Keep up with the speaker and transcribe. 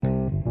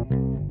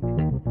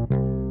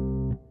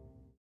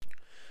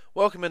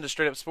Welcome into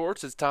Straight Up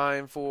Sports. It's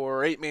time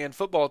for 8-man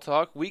football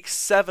talk, week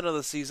 7 of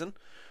the season.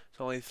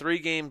 There's only 3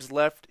 games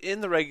left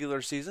in the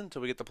regular season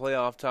until we get the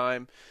playoff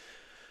time.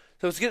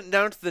 So it's getting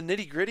down to the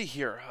nitty-gritty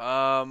here.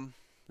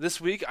 This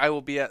week I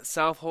will be at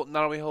South Holt,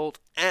 Nottoway Holt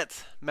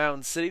at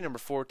Mountain City, number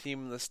 4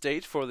 team in the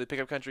state, for the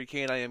Pickup Country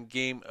K&IM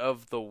game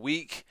of the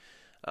week.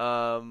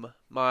 The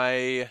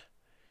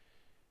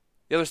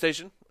other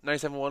station,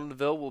 97.1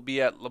 DeVille, will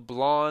be at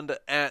LeBlond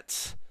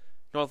at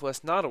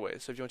Northwest Nottoway.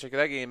 So if you want to check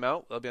that game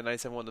out, that'll be on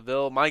 97.1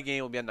 DeVille. My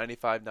game will be on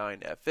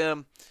 95.9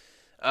 FM.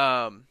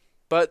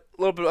 But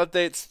a little bit of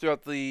updates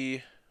throughout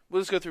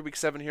we'll just go through week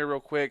 7 here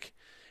real quick,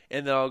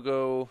 and then I'll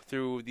go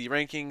through the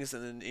rankings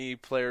and then any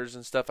players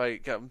and stuff. I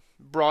got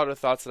broader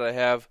thoughts that I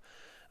have.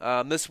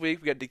 This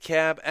week we got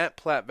DeKalb at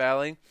Platte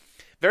Valley.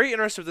 Very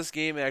interested with this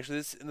game,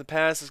 actually. In the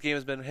past, this game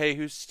has been, hey,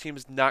 whose team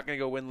is not going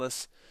to go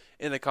winless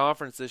in the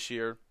conference this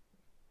year?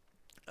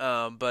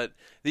 But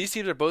these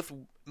teams are both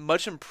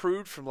much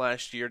improved from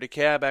last year.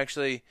 DeKalb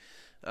actually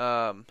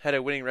had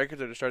a winning record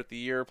there to start the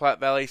year. Platte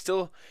Valley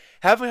still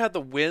haven't had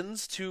the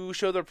wins to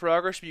show their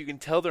progress, but you can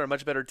tell they're a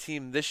much better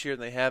team this year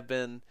than they have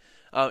been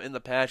in the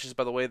past, just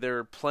by the way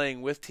they're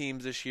playing with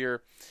teams this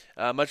year.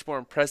 Much more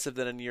impressive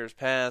than in years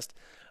past.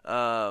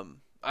 I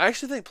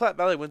actually think Platte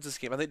Valley wins this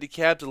game. I think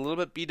DeKalb's a little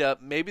bit beat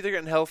up. Maybe they're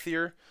getting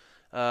healthier.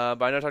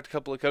 But I know I talked to a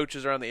couple of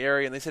coaches around the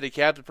area, and they said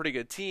DeKalb's a pretty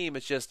good team.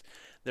 It's just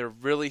they're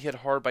really hit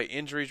hard by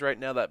injuries right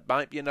now. That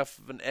might be enough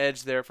of an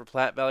edge there for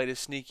Platte Valley to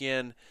sneak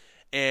in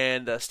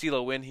and steal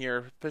a win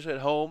here, especially at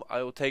home.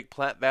 I will take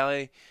Platte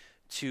Valley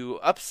to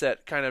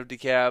upset kind of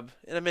DeKalb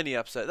in a mini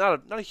upset.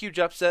 Not a huge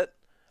upset.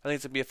 I think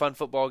it's going to be a fun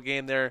football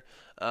game there.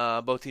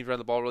 Both teams run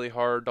the ball really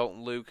hard.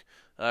 Dalton Luke,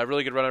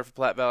 really good runner for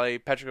Platte Valley.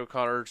 Patrick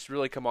O'Connor's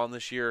really come on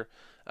this year.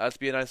 To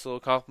be a nice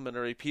little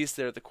complimentary piece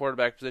there at the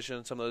quarterback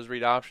position, some of those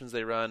read options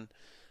they run.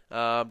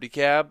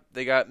 DeKalb,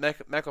 they got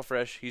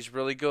McElfresh. He's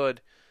really good.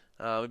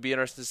 It'd be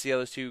interesting to see how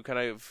those two kind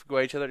of go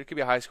at each other. It could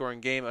be a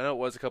high-scoring game. I know it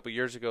was a couple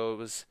years ago. It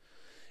was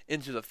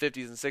into the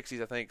 50s and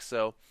 60s, I think.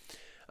 So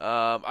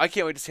I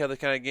can't wait to see how the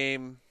kind of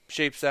game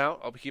shapes out.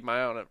 I'll be keeping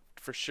my eye on it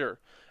for sure.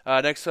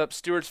 Next up,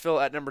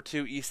 Stewartsville at number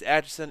 2, East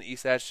Atchison.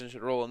 East Atchison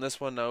should roll in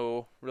this one.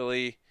 No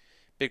really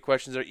big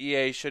questions there.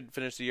 EA should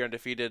finish the year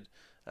undefeated.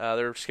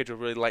 Their schedule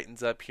really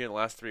lightens up here in the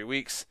last 3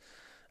 weeks.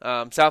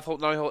 South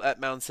Holt, Nottoway Holt at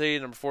Mountain City,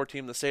 number 4 team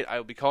in the state. I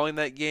will be calling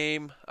that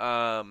game.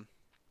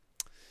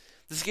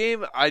 This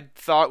game I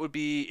thought would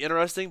be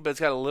interesting, but it's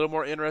got a little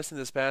more interesting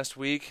this past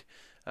week.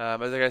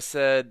 As I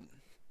said,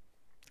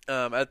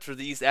 after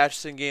the East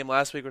Atchison game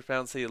last week, which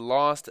Mountain City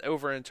lost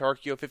over in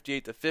Tarkio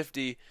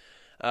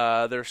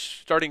 58-50, their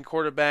starting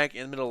quarterback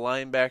and middle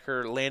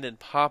linebacker Landon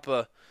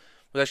Papa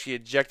was actually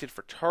ejected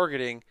for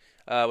targeting.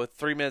 With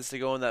 3 minutes to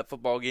go in that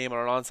football game on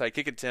an onside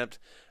kick attempt.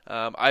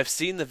 I've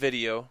seen the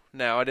video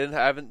now. I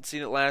haven't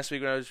seen it last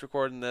week when I was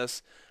recording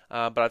this,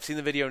 but I've seen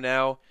the video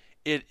now.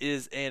 It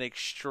is an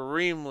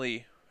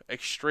extremely,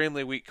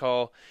 extremely weak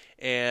call,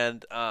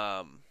 and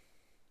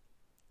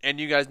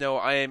you guys know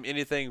I am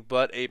anything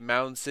but a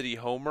Mountain City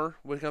homer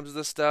when it comes to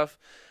this stuff.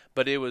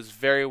 But it was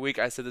very weak.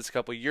 I said this a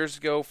couple of years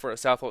ago for a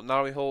South Holt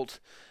Nottoway Holt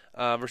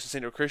versus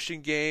St. Joe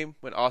Christian game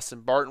when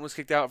Austin Barton was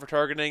kicked out for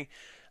targeting.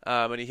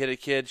 And he hit a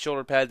kid,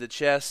 shoulder pad to the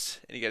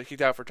chest, and he got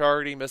kicked out for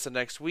targeting, missed the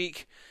next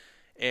week.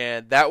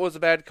 And that was a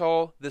bad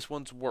call. This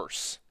one's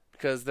worse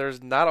because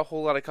there's not a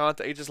whole lot of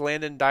contact. He just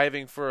landed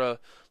diving for a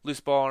loose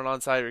ball on an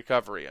onside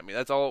recovery. I mean,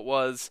 that's all it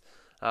was.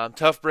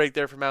 Tough break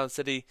there for Mountain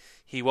City.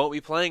 He won't be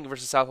playing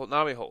versus South Holt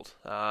Nottoway Holt.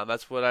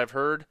 That's what I've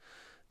heard,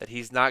 that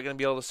he's not going to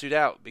be able to suit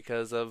out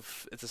because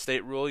of it's a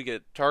state rule. You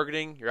get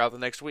targeting, you're out the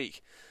next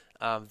week.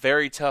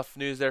 Very tough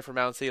news there for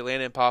Mountain City.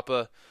 Landon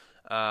Papa.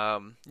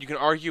 You can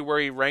argue where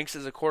he ranks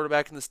as a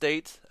quarterback in the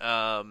state.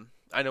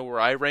 I know where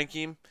I rank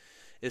him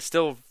is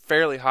still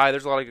fairly high.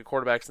 There's a lot of good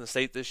quarterbacks in the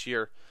state this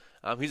year.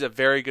 He's a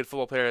very good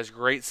football player, has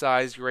great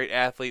size, great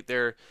athlete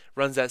there,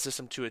 runs that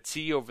system to a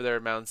T over there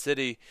in Mountain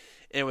City.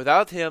 And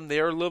without him, they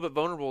are a little bit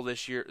vulnerable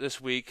this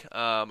week.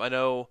 I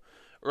know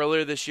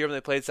earlier this year when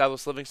they played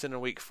Southwest Livingston in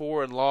week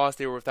 4 and lost,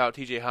 they were without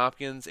TJ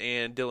Hopkins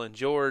and Dylan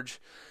George.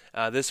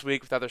 This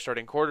week without their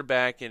starting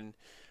quarterback and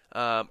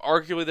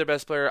arguably their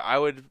best player. I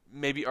would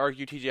maybe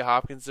argue T.J.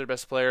 Hopkins is their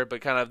best player, but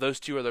kind of those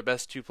two are their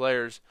best 2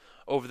 players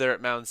over there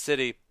at Mountain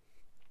City.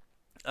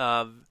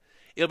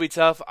 It'll be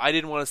tough. I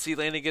didn't want to see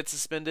Landon get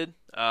suspended.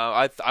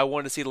 I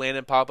wanted to see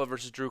Landon Papa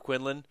versus Drew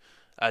Quinlan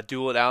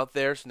duel it out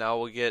there. So now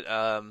we'll get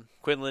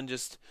Quinlan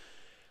just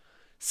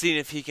seeing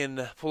if he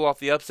can pull off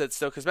the upset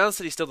still, because Mountain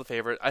City's still the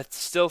favorite. I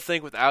still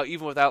think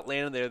even without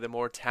Landon, they're the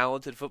more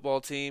talented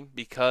football team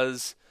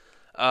because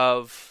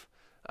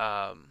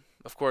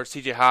of course,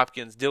 T.J.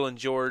 Hopkins. Dylan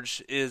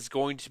George is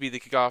going to be the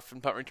kickoff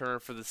and punt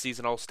returner for the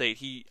season All-State.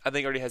 He, I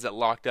think, already has that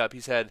locked up.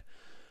 He's had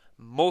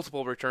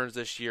multiple returns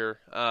this year,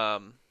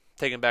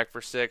 taken back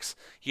for 6.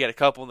 He had a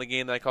couple in the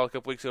game that I called a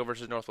couple weeks ago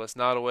versus Northwest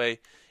Nottoway.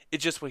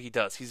 It's just what he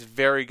does. He's a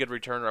very good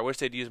returner. I wish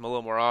they'd use him a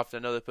little more often.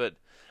 I know they put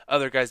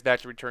other guys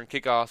back to return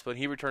kickoffs, but when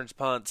he returns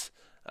punts,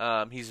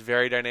 he's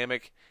very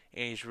dynamic,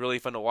 and he's really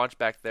fun to watch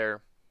back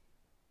there.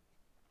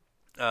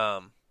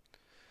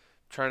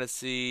 trying to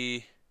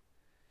see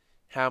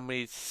how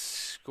many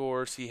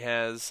scores he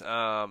has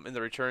in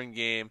the return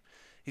game.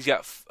 He's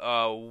got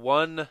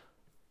one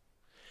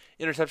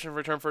interception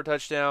return for a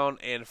touchdown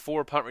and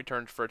 4 punt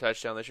returns for a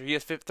touchdown this year. He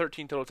has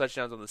 13 total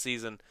touchdowns on the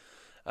season,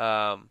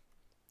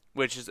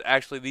 which is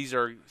actually, these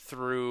are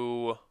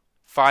through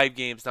 5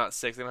 games, not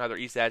 6. They don't have their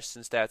East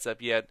Atchison stats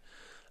up yet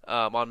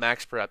on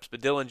Max Preps.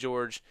 But Dylan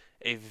George,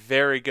 a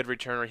very good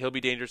returner. He'll be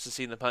dangerous to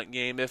see in the punt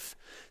game. If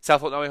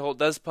Southholt Navajo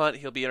does punt,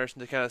 he'll be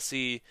interesting to kind of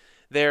see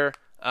there.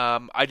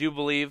 I do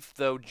believe,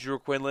 though, Drew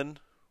Quinlan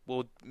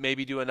will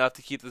maybe do enough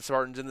to keep the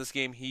Spartans in this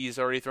game. He's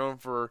already thrown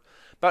for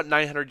about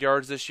 900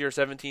 yards this year,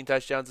 17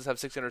 touchdowns, does have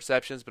 6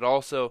 interceptions, but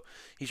also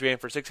he's ran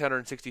for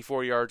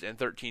 664 yards and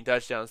 13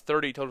 touchdowns,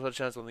 30 total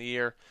touchdowns on the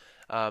year.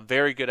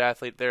 Very good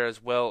athlete there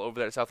as well over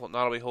there at Southholt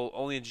Navajo,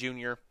 only a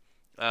junior.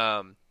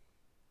 I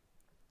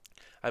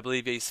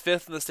believe he's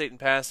 5th in the state in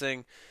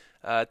passing,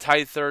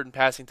 tied 3rd in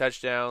passing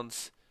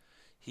touchdowns.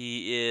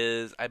 He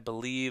is, I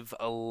believe,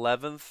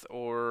 11th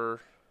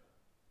or...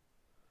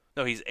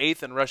 No, he's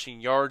 8th in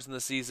rushing yards in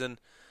the season.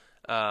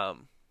 Tied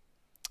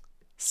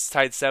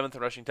 7th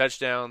in rushing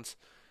touchdowns.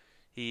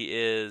 He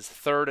is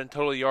 3rd in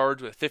total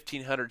yards with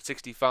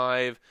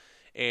 1,565,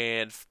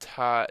 and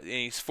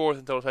he's 4th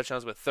in total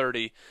touchdowns with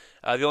 30.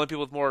 The only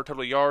people with more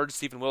total yards,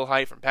 Stephen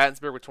Wilhite from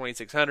Pattonsburg with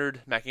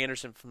 2,600, Mac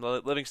Anderson from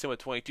Livingston with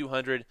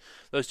 2,200.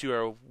 Those two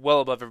are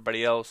well above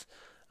everybody else.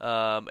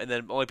 And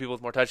then only people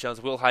with more touchdowns,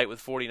 Wilhite with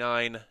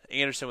 49,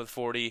 Anderson with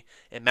 40,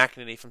 and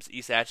McEnany from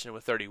East Atchison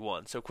with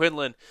 31. So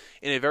Quinlan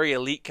in a very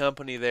elite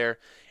company there,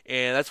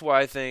 and that's why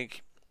I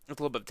think,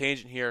 with a little bit of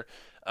tangent here,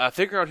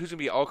 figuring out who's going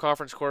to be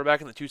all-conference quarterback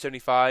in the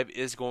 275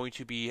 is going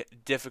to be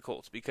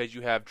difficult because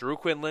you have Drew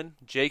Quinlan,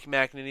 Jake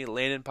McEnany,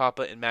 Landon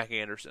Papa, and Mac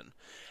Anderson.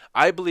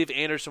 I believe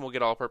Anderson will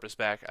get all-purpose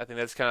back. I think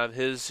that's kind of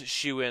his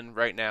shoe-in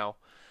right now.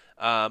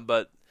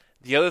 But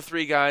the other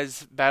 3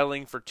 guys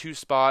battling for 2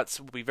 spots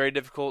will be very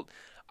difficult.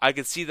 I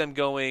could see them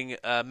going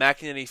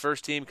McEnany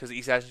first team because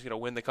East Atchison's going to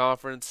win the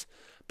conference,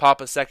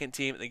 Papa second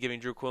team, and then giving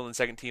Drew Quinlan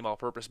second team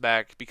all-purpose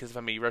back because of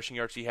how many rushing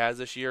yards he has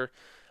this year.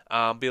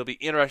 But it'll be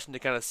interesting to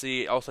kind of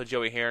see. Also,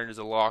 Joey Heron is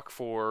a lock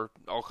for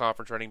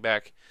all-conference running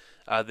back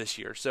this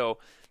year. So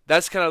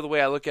that's kind of the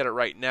way I look at it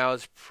right now.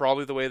 Is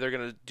probably the way they're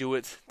going to do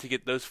it to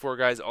get those 4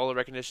 guys all the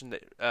recognition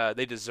that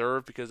they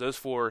deserve because those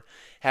 4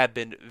 have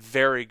been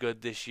very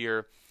good this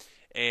year.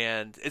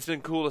 And it's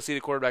been cool to see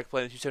the quarterback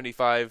play in the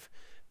 275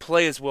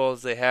 play as well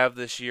as they have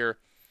this year.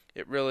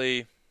 It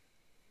really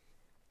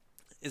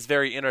is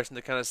very interesting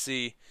to kind of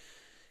see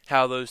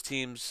how those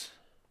teams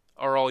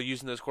are all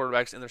using those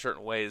quarterbacks in their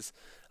certain ways.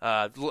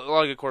 A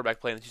lot of good quarterback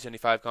play in the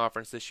 275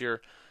 conference this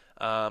year.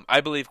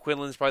 I believe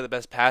Quinlan's probably the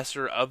best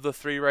passer of the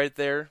 3 right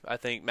there. I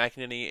think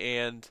McEnany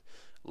and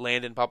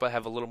Landon Papa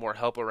have a little more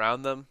help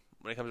around them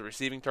when it comes to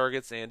receiving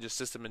targets and just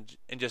system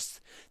and just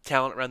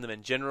talent around them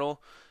in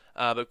general.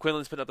 But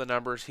Quinlan's putting up the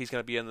numbers. He's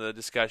going to be in the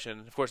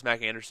discussion. Of course,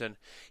 Mac Anderson,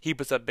 he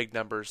puts up big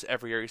numbers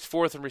every year. He's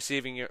 4th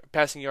in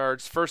passing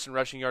yards, 1st in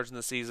rushing yards in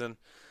the season,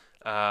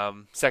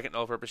 2nd in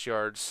all-purpose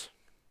yards.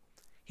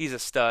 He's a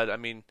stud. I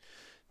mean,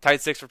 tied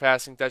 6th for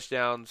passing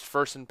touchdowns,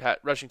 1st in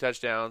rushing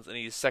touchdowns, and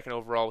he's 2nd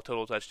overall with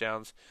total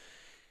touchdowns.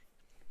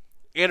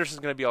 Anderson's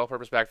going to be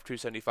all-purpose back for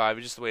 275.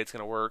 It's just the way it's going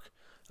to work.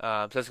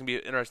 So that's going to be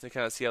interesting to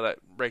kind of see how that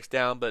breaks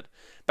down. But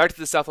back to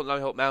the Southholt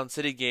Navajo Mountain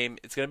City game.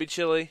 It's going to be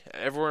chilly.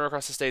 Everywhere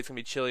across the state is going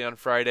to be chilly on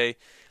Friday.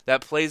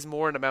 That plays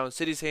more into Mountain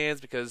City's hands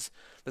because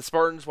the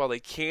Spartans, while they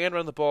can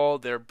run the ball,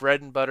 their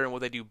bread and butter and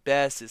what they do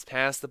best is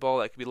pass the ball.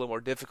 That could be a little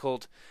more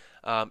difficult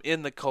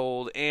in the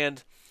cold.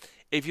 And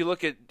if you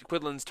look at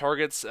Quinlan's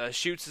targets,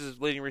 Schutz is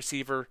his leading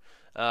receiver.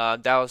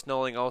 Dallas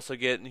Knowling also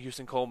and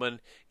Houston Coleman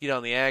get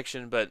on the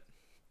action. But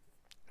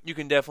you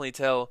can definitely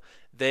tell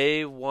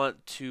they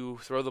want to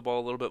throw the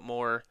ball a little bit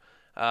more.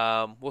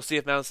 We'll see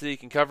if Mountain City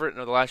can cover it.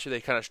 The last year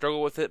they kind of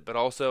struggled with it, but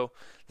also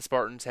the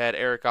Spartans had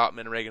Eric Ottman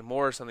and Reagan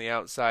Morris on the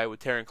outside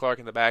with Taryn Clark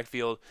in the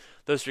backfield.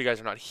 Those 3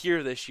 guys are not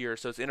here this year,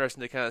 so it's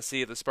interesting to kind of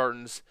see if the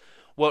Spartans,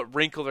 what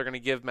wrinkle they're going to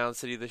give Mountain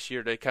City this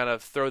year to kind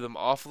of throw them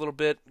off a little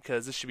bit,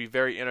 because this should be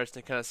very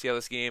interesting to kind of see how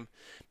this game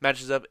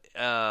matches up.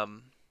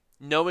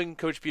 Knowing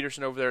Coach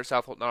Peterson over there at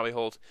Southholt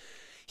Navajo,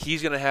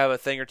 he's going to have a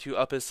thing or two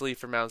up his sleeve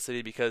for Mountain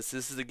City because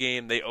this is a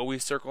game they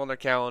always circle on their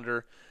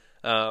calendar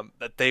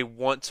that they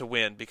want to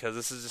win because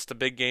this is just a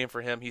big game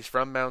for him. He's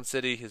from Mountain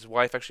City. His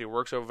wife actually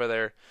works over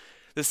there.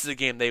 This is a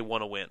game they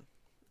want to win.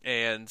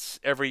 And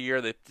every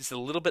year, just a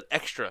little bit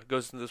extra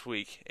goes into this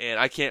week. And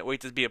I can't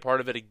wait to be a part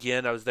of it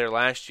again. I was there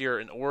last year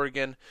in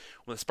Oregon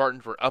when the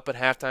Spartans were up at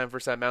halftime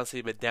versus Mountain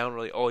City, but down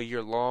really all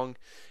year long.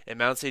 And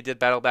Mountain City did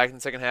battle back in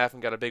the second half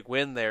and got a big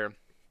win there.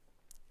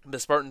 The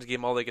Spartans gave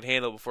them all they could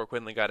handle before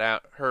Quinlan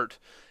got hurt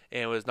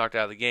and was knocked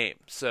out of the game.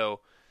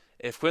 So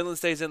if Quinlan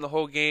stays in the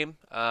whole game,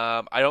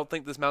 I don't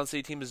think this Mountain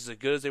City team is as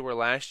good as they were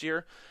last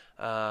year.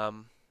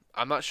 I'm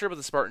not sure about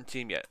the Spartan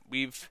team yet.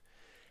 We've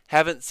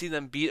Haven't seen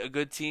them beat a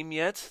good team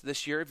yet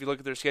this year. If you look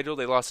at their schedule,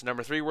 they lost to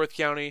number 3 Worth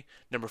County,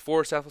 number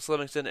 4 Southwest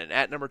Livingston, and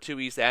at number 2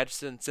 East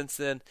Atchison. Since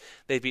then,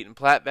 they've beaten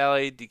Platte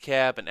Valley,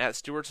 DeKalb, and at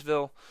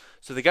Stewartsville.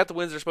 So they got the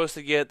wins they're supposed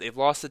to get. They've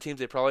lost the teams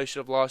they probably should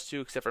have lost to,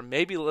 except for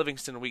maybe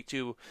Livingston in week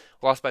 2,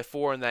 lost by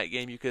 4 in that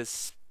game. You could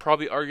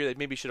probably argue they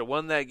maybe should have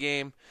won that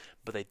game,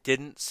 but they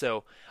didn't.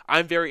 So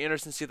I'm very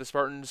interested to see the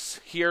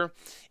Spartans here.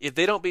 If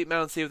they don't beat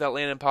Mountain City without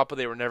Landon Papa,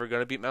 they were never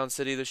going to beat Mountain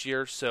City this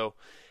year. So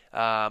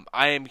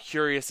I am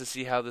curious to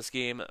see how this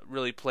game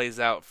really plays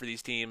out for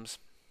these teams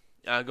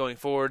going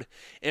forward.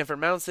 And for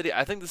Mountain City,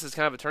 I think this is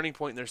kind of a turning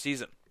point in their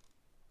season.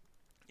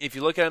 If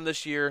you look at them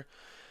this year,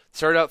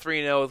 started out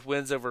 3-0 with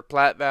wins over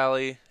Platte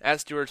Valley, at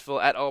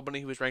Stewartsville, at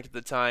Albany, who was ranked at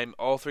the time,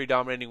 all 3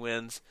 dominating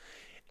wins.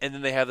 And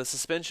then they have the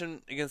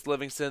suspension against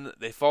Livingston.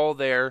 They fall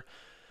there.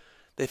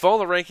 They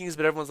fall in the rankings,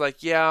 but everyone's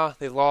like, yeah,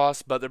 they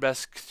lost, but 2 of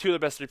their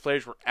best 3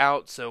 players were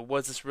out, so what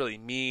does this really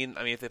mean?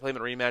 I mean, if they play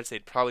them in a rematch,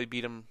 they'd probably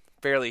beat them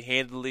fairly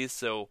handily,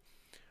 so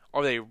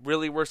are they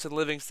really worse than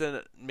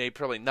Livingston? Maybe,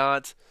 probably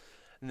not.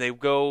 And they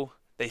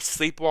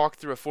sleepwalk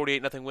through a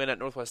 48-0 win at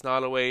Northwest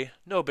Nottoway.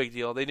 No big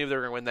deal. They knew they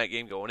were going to win that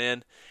game going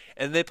in.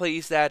 And they play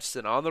East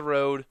Atchison on the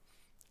road,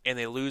 and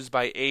they lose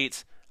by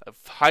 8. A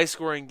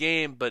high-scoring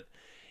game, but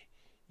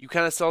you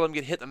kind of saw them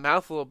get hit in the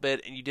mouth a little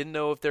bit, and you didn't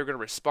know if they were going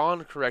to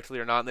respond correctly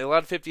or not. And they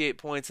allowed 58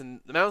 points,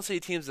 and the Mountain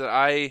City teams that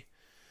I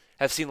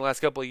have seen the last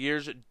couple of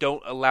years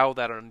don't allow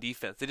that on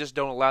defense. They just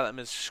don't allow that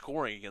much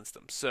scoring against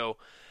them. So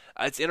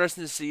it's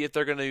interesting to see if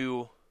they're going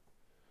to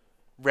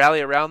rally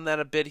around that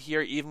a bit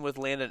here, even with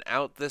Landon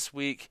out this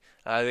week.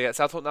 They got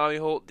South Holt,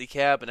 Namiholt,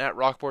 DeKalb, and at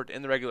Rockport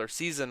in the regular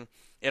season.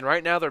 And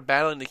right now they're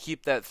battling to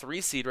keep that 3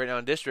 seed right now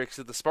in district.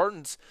 So the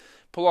Spartans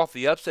pull off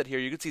the upset here.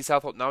 You could see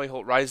South Holt,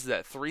 Namiholt rise to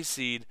that 3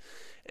 seed.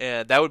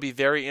 And that would be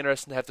very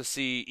interesting to have to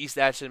see East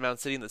Atchison and Mountain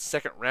City in the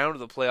second round of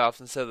the playoffs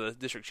instead of the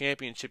district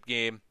championship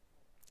game.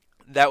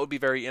 That would be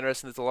very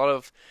interesting. There's a lot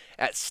of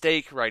at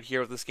stake right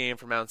here with this game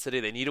for Mountain City.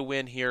 They need a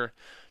win here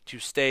to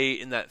stay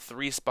in that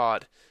 3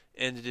 spot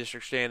in the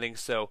district standings.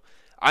 So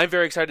I'm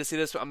very excited to see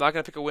this. I'm not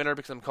going to pick a winner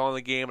because I'm calling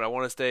the game, and I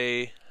want to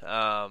stay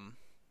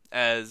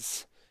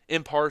as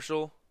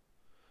impartial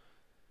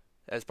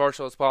as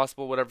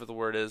possible, whatever the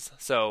word is.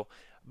 So,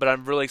 but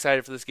I'm really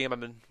excited for this game. I've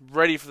been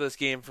ready for this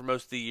game for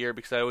most of the year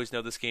because I always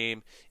know this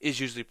game is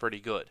usually pretty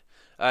good.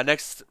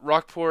 Next,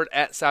 Rockport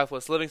at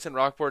Southwest Livingston.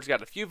 Rockport's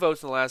got a few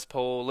votes in the last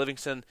poll.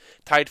 Livingston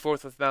tied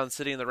 4th with Mountain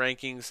City in the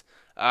rankings.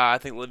 I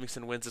think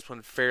Livingston wins this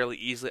one fairly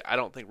easily. I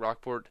don't think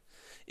Rockport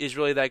is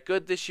really that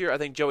good this year. I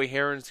think Joey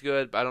Heron's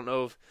good, but I don't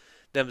know if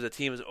them as a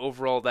team is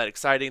overall that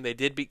exciting. They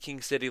did beat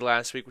King City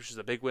last week, which is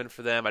a big win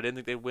for them. I didn't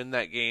think they'd win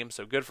that game,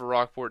 so good for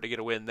Rockport to get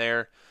a win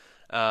there.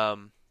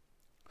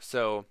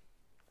 So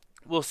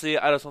we'll see.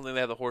 I just don't think they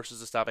have the horses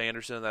to stop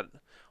Anderson in that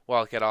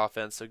Wildcat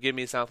offense. So give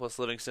me Southwest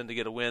Livingston to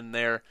get a win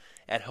there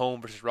at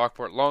home versus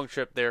Rockport. Long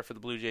trip there for the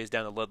Blue Jays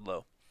down to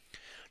Ludlow.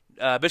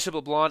 Bishop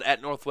LeBlond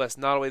at Northwest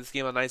Nottoway. This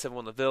game on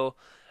 97-1 the Ville.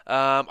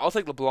 I'll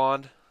take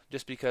LeBlond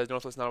just because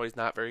Northwest Nottoway is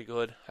not very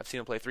good. I've seen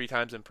them play 3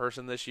 times in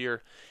person this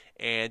year,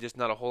 and just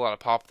not a whole lot of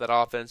pop with that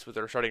offense with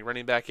their starting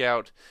running back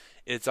out.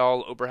 It's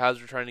all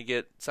Oberhauser trying to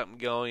get something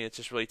going. It's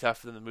just really tough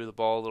for them to move the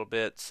ball a little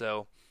bit.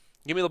 So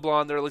give me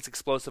LeBlond. They're at least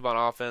explosive on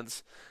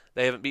offense.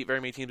 They haven't beat very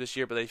many teams this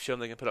year, but they've shown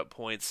they can put up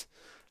points.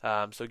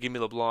 So give me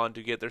LeBlond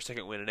to get their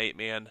second win in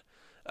 8-man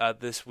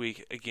this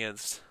week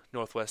against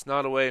Northwest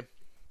Nottoway.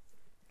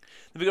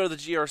 Then we go to the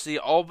GRC,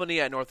 Albany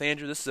at North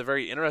Andrew. This is a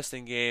very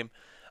interesting game.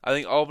 I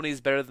think Albany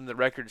is better than the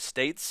record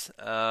states.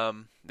 They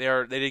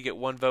did get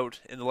 1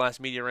 vote in the last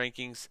media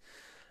rankings,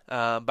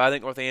 but I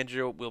think North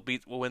Andrew will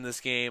win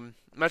this game.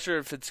 I'm not sure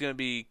if it's going to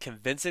be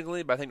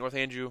convincingly, but I think North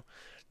Andrew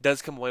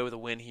does come away with a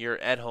win here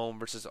at home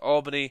versus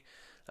Albany.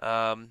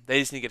 They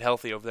just need to get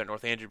healthy over there at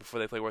North Andrew before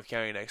they play Worth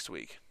County next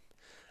week.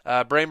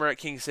 Bramer at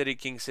King City.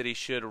 King City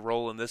should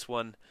roll in this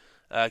one.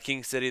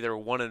 King City, they're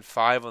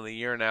 1-5 on the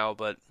year now,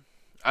 but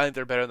I think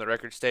they're better than the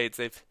record states.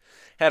 They've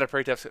had a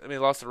pretty tough. They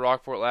lost to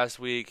Rockport last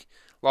week.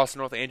 Lost to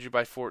North Andrew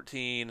by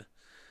 14.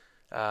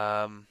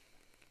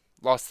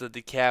 Lost to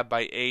DeKalb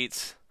by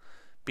 8.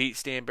 Beat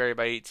Stanberry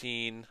by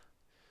 18.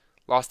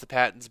 Lost to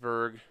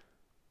Pattonsburg.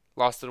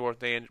 Lost to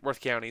Worth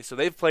County. So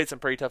they've played some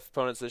pretty tough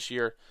opponents this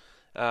year.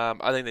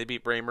 I think they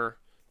beat Bramer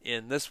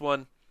in this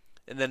one.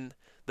 And then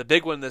the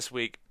big one this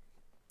week,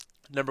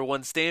 number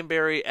 1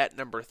 Stanberry at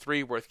number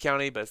 3 Worth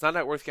County, but it's not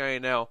at Worth County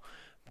now.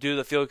 Due to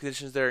the field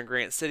conditions there in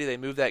Grant City, they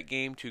moved that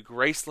game to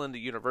Graceland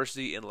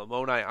University in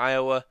Lamoni,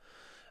 Iowa.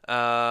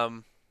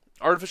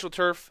 Artificial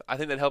turf, I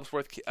think that helps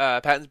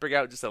Pattonsburg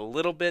out just a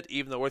little bit,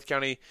 even though Worth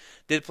County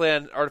did play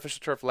on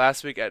artificial turf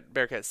last week at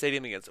Bearcat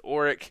Stadium against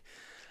Oric.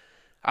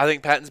 I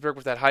think Pattonsburg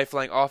with that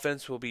high-flying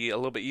offense will be a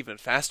little bit even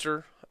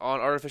faster on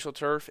artificial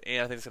turf,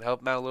 and I think it's going to help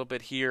them out a little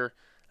bit here.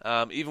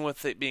 Even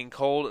with it being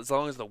cold, as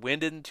long as the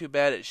wind isn't too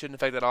bad, it shouldn't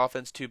affect that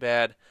offense too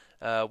bad.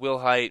 Will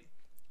Height,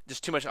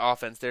 just too much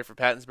offense there for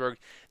Pattonsburg.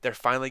 They're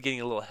finally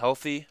getting a little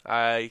healthy.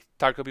 I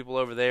talked to people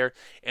over there,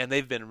 and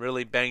they've been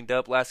really banged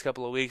up last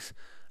couple of weeks.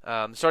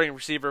 Starting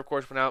receiver, of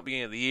course, went out at the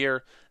beginning of the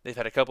year. They've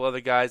had a couple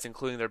other guys,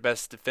 including their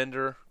best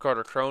defender,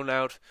 Carter Crone,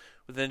 out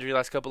with injury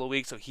last couple of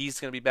weeks, so he's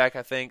going to be back,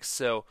 I think.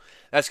 So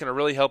that's going to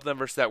really help them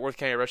versus that Worth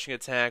County rushing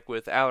attack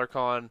with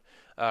Alarcon,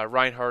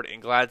 Reinhardt,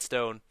 and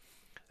Gladstone.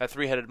 That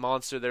three-headed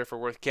monster there for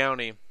Worth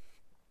County.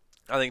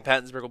 I think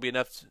Pattonsburg will be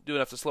do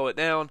enough to slow it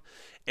down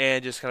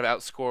and just kind of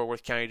outscore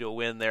Worth County to a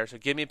win there. So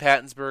give me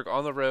Pattonsburg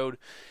on the road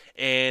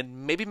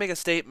and maybe make a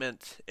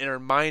statement and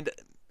remind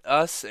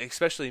us,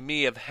 especially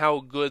me, of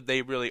how good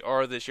they really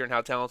are this year and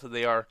how talented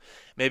they are.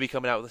 Maybe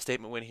coming out with a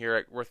statement win here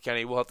at Worth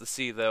County. We'll have to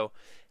see, though,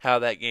 how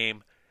that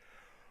game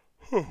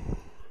kind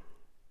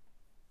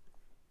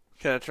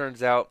of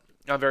turns out.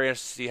 I'm very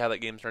interested to see how that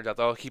game turns out,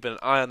 though. I'll keep an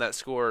eye on that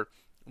score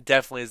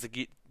definitely as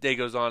the day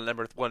goes on.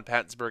 Number 1,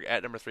 Pattonsburg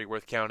at number 3,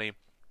 Worth County,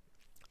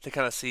 to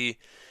kind of see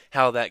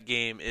how that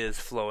game is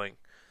flowing.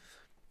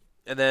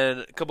 And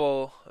then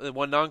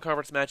one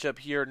non-conference matchup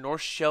here,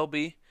 North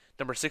Shelby,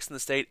 number 6 in the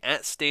state,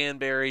 at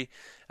Stanberry.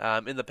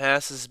 In the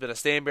past, this has been a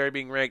Stanberry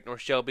being ranked,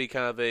 North Shelby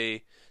kind of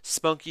a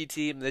spunky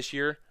team this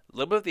year. A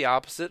little bit of the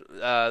opposite.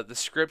 The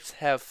scripts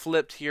have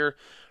flipped here.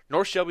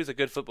 North Shelby's a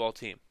good football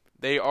team.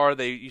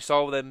 You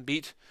saw them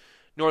beat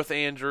North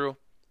Andrew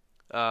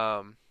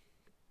a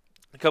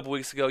couple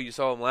weeks ago. You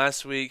saw them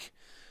last week.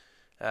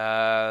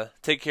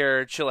 Take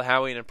care of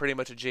Chilhowee in pretty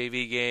much a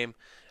JV game.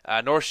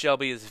 North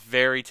Shelby is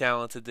very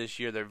talented this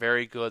year. They're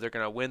very good. They're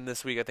going to win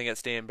this week, I think, at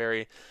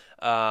Stanberry.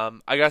 I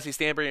got to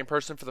see Stanberry in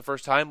person for the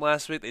first time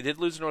last week. They did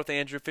lose to North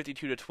Andrew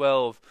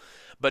 52-12,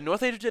 but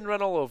North Andrew didn't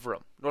run all over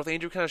them. North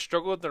Andrew kind of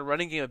struggled with their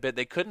running game a bit.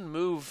 They couldn't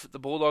move the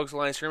Bulldogs'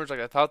 line of scrimmage like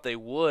I thought they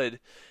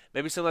would.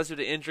 Maybe some of that's due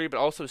to injury, but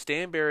also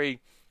Stanberry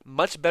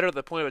much better at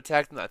the point of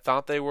attack than I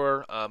thought they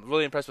were.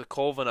 Really impressed with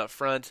Colvin up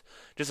front.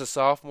 Just a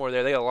sophomore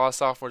there. They got a lot of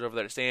sophomores over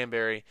there at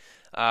Stanberry.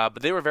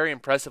 But they were very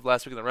impressive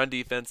last week in the run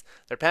defense.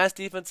 Their pass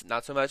defense,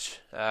 not so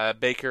much.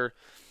 Baker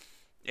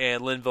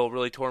and Linville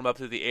really tore them up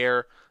through the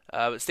air.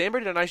 But Stanberry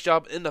did a nice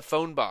job in the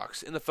phone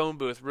box, in the phone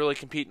booth, really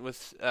competing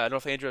with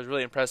North Andrew. I was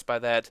really impressed by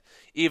that,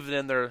 even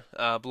in their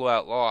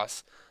blowout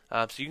loss.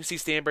 So you can see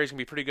Stanberry's going to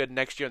be pretty good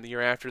next year and the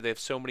year after. They have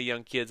so many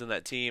young kids on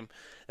that team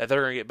that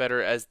they're going to get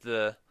better as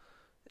going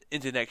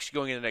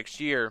into next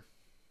year.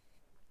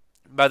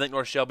 But I think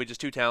North Shelby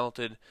just too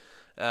talented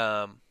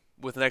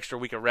with an extra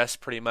week of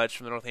rest pretty much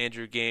from the North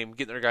Andrew game,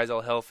 getting their guys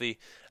all healthy.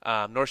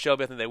 North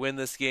Shelby, I think they win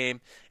this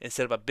game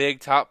instead of a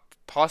big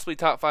possibly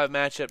top 5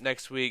 matchup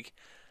next week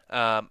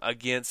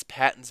against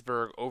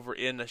Pattonsburg over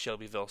in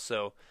Shelbyville.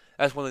 So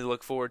that's one thing to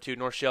look forward to.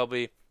 North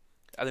Shelby,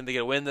 I think they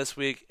get a win this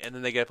week, and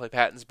then they get to play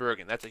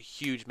Pattonsburg, and that's a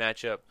huge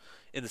matchup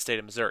in the state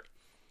of Missouri.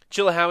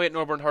 Chilhowee at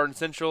Norborn Hardin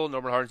Central.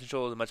 Norborn Hardin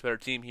Central is a much better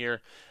team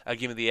here.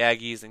 Give me the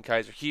Aggies and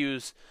Kaiser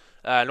Hughes.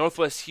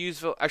 Northwest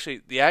Hughesville,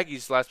 actually, the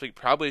Aggies last week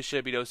probably should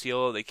have beat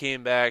Osceola. They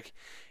came back,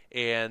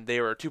 and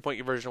they were a 2-point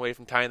conversion away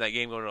from tying that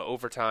game going to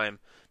overtime,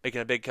 making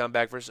a big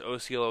comeback versus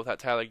Osceola without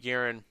Tyler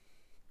Guerin.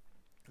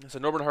 So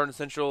Norborn Hardin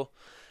Central,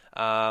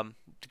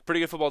 pretty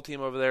good football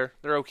team over there.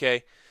 They're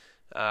okay.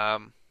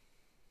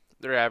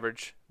 They're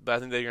average, but I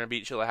think they're going to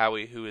beat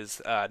Chilhowee, who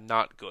is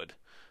not good.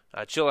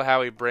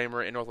 Chilhowee,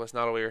 Bramer, and Northwest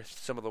Nottoway are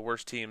some of the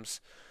worst teams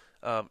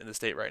in the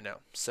state right now.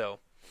 So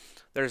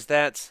there's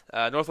that.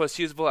 Northwest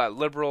Hughesville at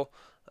Liberal.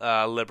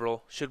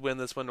 Liberal should win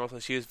this one.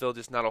 Northwest Hughesville,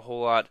 just not a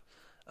whole lot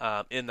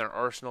in their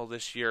arsenal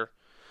this year.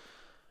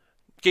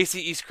 KC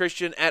East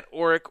Christian at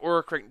Oric.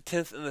 Oric ranked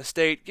 10th in the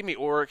state. Give me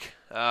Oric.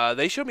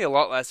 They showed me a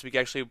lot last week,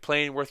 actually,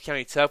 playing Worth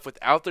County tough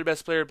without their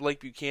best player, Blake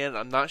Buchanan.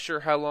 I'm not sure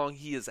how long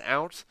he is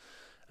out.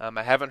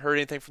 I haven't heard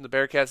anything from the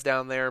Bearcats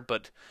down there,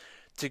 but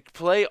to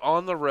play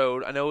on the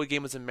road, I know the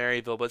game was in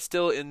Maryville, but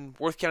still in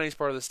Worth County's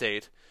part of the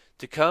state,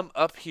 to come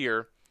up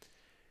here,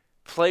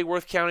 play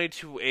Worth County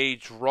to a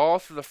draw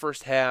through the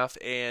first half,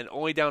 and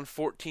only down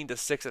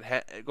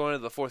 14-6 going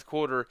into the fourth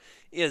quarter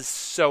is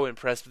so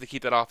impressive to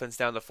keep that offense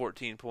down to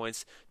 14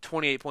 points,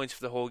 28 points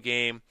for the whole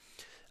game,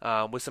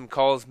 with some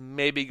calls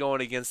maybe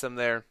going against them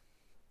there.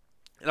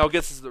 And I'll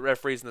get to the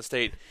referees in the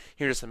state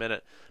here in just a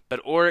minute.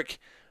 But Oric,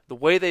 the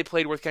way they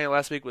played Worth County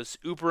last week was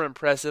super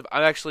impressive.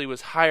 I actually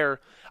was higher.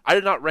 I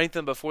did not rank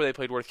them before they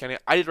played Worth County.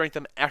 I did rank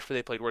them after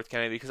they played Worth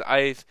County because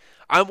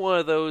I'm one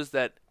of those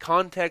that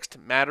context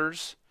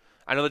matters.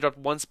 I know they dropped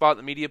one spot in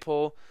the media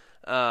poll,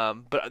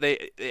 but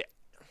I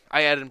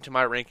added them to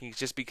my rankings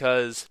just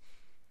because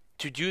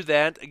to do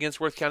that against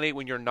Worth County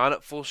when you're not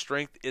at full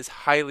strength is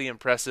highly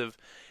impressive.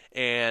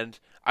 And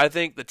I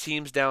think the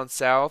teams down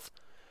south,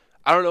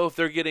 I don't know if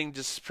they're getting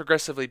just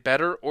progressively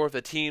better or if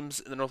the teams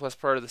in the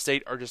northwest part of the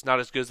state are just not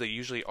as good as they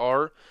usually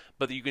are,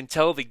 but you can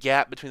tell the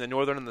gap between the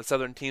northern and the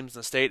southern teams in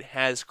the state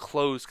has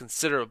closed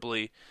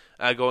considerably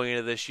going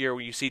into this year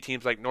when you see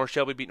teams like North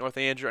Shelby beat North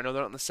Andrew. I know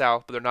they're not in the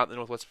south, but they're not in the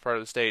northwest part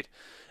of the state.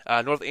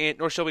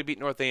 North Shelby beat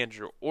North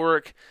Andrew.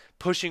 Oric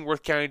pushing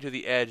Worth County to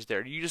the edge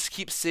there. You just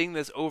keep seeing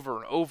this over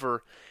and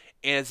over,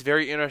 and it's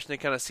very interesting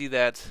to kind of see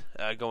that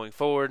going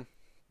forward.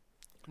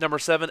 Number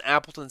 7,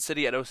 Appleton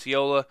City at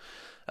Osceola.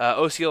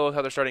 Osceola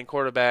has their starting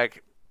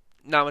quarterback.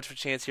 Not much of a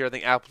chance here. I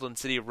think Appleton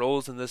City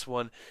rolls in this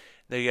one.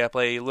 They got to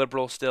play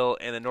Liberal still,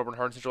 and then Northern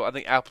Hardin Central. I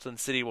think Appleton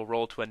City will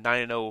roll to a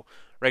 9-0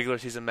 regular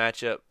season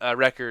matchup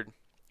record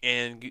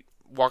and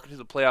walk into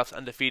the playoffs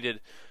undefeated.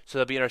 So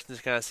that'll be interesting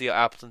to kind of see how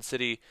Appleton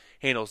City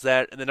handles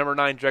that. And the number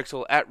 9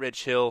 Drexel at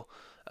Rich Hill.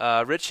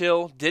 Rich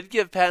Hill did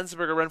give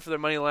Pattonsburg a run for their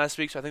money last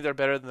week, so I think they're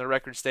better than the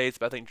record states.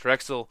 But I think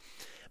Drexel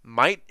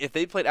might, if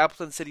they played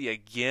Appleton City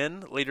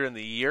again later in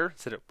the year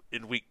instead of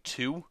in week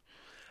 2,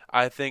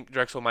 I think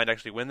Drexel might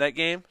actually win that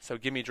game. So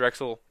give me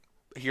Drexel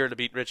here to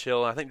beat Rich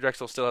Hill. And I think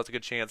Drexel still has a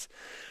good chance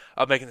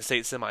of making the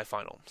state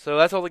semifinal. So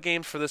that's all the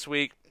games for this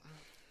week.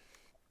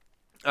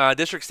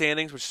 District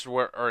standings, which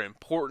are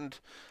important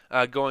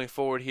going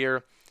forward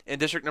here. In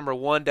district number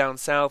 1 down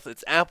south,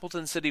 it's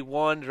Appleton City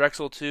 1,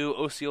 Drexel 2,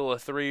 Osceola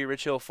 3,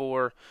 Rich Hill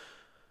 4.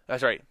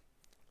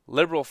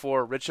 Liberal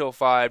 4, Rich Hill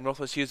 5,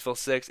 Northwest Hughesville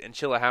 6, and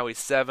Chillicothe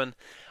 7.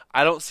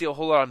 I don't see a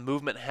whole lot of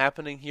movement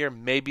happening here.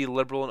 Maybe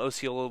Liberal and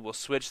Osceola will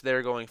switch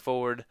there going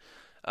forward,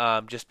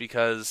 just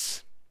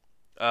because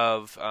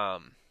of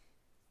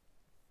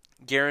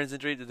Garen's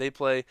injury. Did they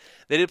play?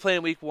 They did play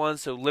in week 1,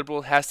 so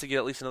Liberal has to get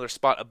at least another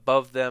spot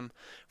above them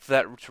for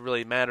that to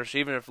really matter. So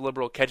even if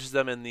Liberal catches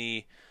them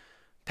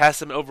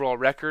past them overall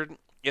record,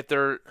 if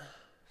they're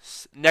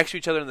next to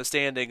each other in the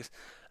standings,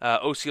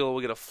 Osceola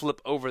will get a flip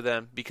over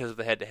them because of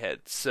the head-to-head.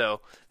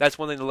 So that's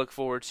one thing to look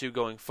forward to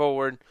going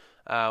forward.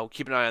 We'll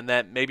keep an eye on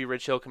that. Maybe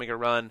Rich Hill can make a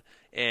run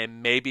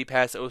and maybe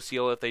pass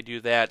Osceola. If they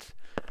do that,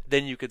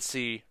 then you could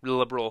see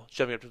Liberal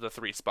jumping up to the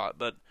 3 spot.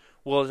 But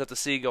we'll just have to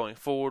see going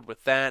forward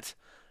with that.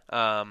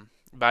 But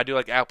I do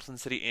like Appleton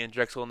City and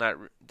Drexel in that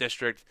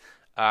district.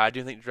 I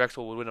do think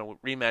Drexel would win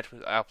a rematch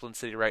with Appleton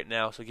City right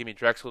now, so give me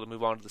Drexel to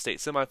move on to the state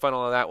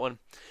semifinal of that one.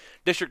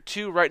 District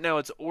 2, right now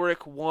it's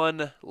Orick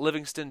 1,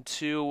 Livingston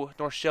 2,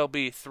 North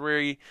Shelby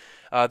 3.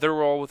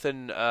 They're all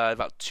within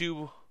about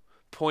 2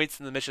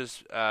 points in the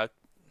Mish's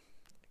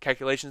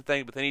calculation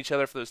thing within each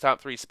other for those top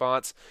 3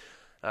 spots.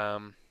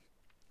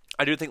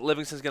 I do think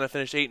Livingston's going to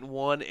finish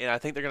 8-1, and I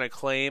think they're going to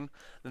claim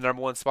the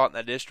number 1 spot in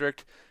that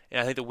district. And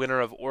I think the winner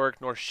of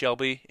Orick North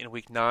Shelby in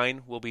week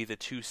 9 will be the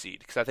 2 seed,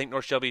 because I think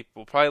North Shelby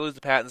will probably lose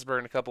to Pattonsburg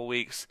in a couple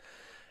weeks,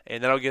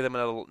 and that'll give them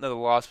another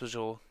loss, which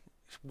will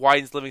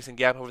widens Livingston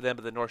gap over them.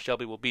 But the North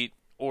Shelby will beat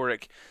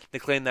Orick to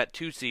claim that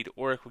 2 seed.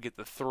 Orick will get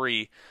the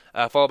 3,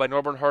 followed by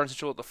Northern Hardin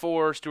Central at the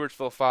 4,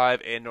 Stewartsville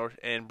 5, and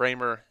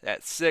Bramer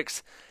at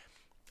 6.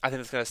 I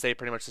think it's going to stay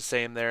pretty much the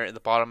same there in the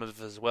bottom of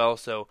it as well.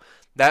 So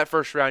that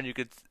first round,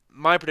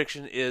 my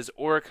prediction is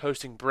Orick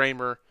hosting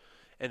Bramer,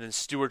 and then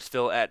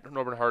Stewartsville at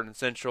Northern Hardin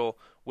Central,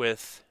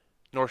 with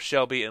North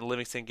Shelby and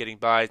Livingston getting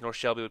byes. North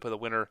Shelby would play the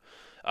winner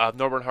of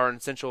Northern Hardin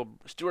Central,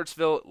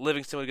 Stewartsville.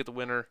 Livingston would get the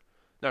winner.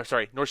 North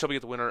Shelby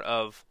get the winner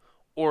of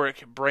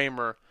Orick,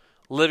 Bramer.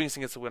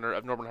 Livingston gets the winner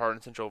of Northern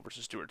Hardin Central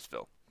versus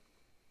Stewartsville.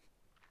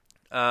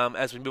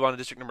 As we move on to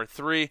district number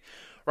 3,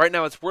 right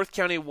now it's Worth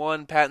County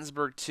 1,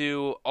 Pattonsburg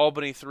 2,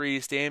 Albany 3,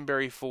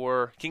 Stanberry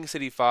 4, King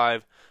City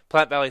 5,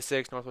 Platte Valley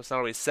 6, Northwest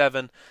Nottoway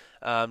 7.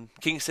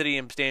 King City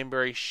and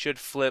Stanberry should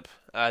flip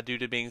due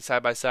to being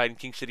side by side, and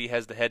King City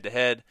has the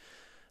head-to-head.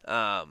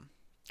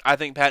 I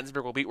think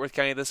Pattonsburg will beat Worth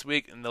County this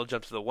week, and they'll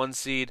jump to the 1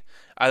 seed.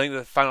 I think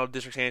the final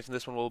district standings in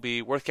this one will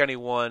be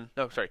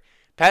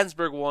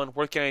Pattonsburg 1,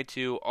 Worth County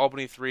 2,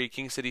 Albany 3,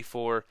 King City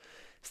 4,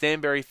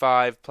 Stanberry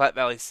 5, Platte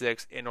Valley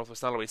 6, and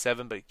Northwest Nottoway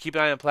 7. But keep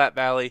an eye on Platte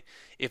Valley.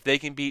 If they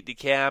can beat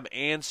DeKalb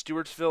and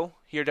Stewartsville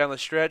here down the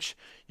stretch,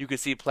 you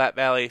could see Platte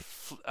Valley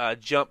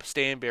jump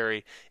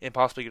Stanberry and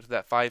possibly get to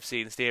that 5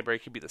 seed. And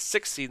Stanberry could be the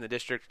 6th seed in the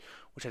district,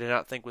 which I did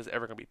not think was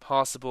ever going to be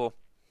possible.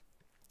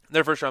 In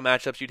their first round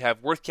matchups, you'd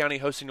have Worth County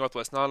hosting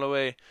Northwest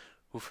Nottoway,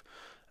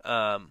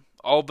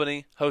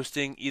 Albany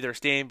hosting either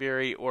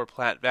Stanberry or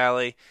Platte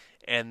Valley,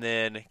 and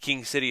then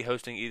King City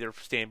hosting either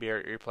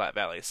Stanberry or Platte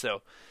Valley.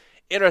 So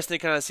interesting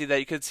to kind of see that.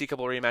 You could see a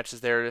couple of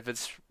rematches there. If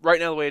it's right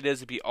now the way it is,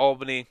 it'd be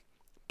Albany,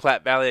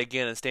 Platte Valley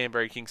again, and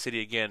Stanberry, King City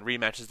again.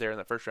 Rematches there in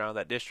the first round of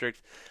that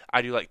district.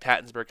 I do like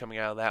Pattonsburg coming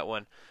out of that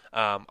one.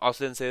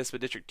 Also didn't say this,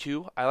 but District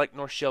 2, I like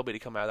North Shelby to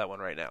come out of that one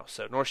right now.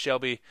 So North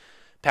Shelby,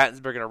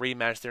 Pattonsburg in a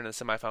rematch there in the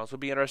semifinals would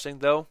be interesting,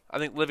 though. I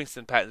think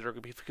Livingston,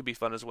 Pattonsburg could be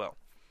fun as well.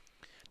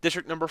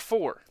 District number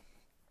 4.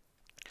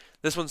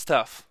 This one's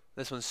tough.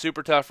 This one's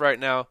super tough right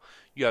now.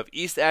 You have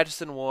East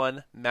Atchison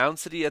 1, Mound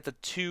City at the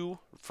 2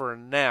 for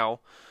now,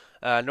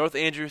 North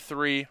Andrew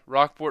 3,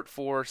 Rockport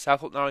 4,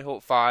 South Holt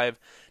Holt 5,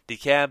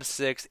 DeKalb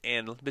 6,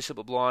 and Bishop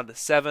LeBlond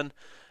 7.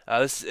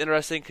 This is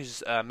interesting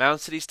because Mound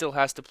City still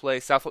has to play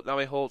South Holt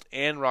Holt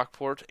and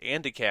Rockport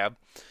and DeKalb.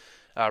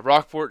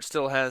 Rockport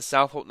still has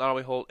South Holt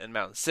Holt and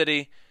Mound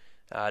City.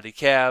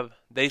 DeKalb,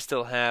 they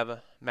still have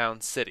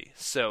Mound City.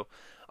 So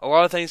a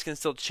lot of things can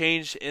still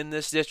change in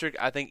this district.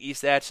 I think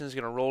East Atchison is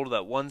going to roll to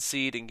that 1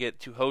 seed and get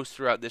to host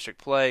throughout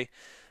district play.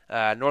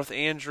 North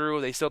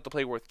Andrew, they still have to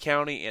play Worth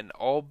County and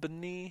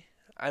Albany,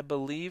 I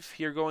believe,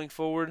 here going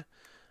forward.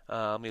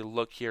 Let me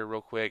look here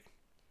real quick.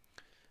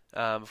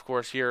 Of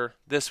course, here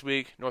this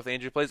week, North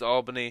Andrew plays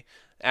Albany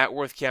at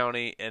Worth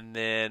County and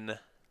then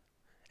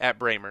at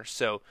Bramer.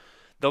 So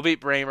they'll beat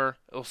Bramer.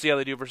 We'll see how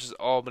they do versus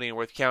Albany and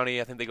Worth County.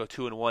 I think they go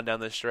 2-1 down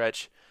this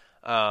stretch.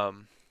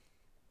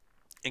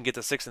 and get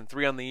to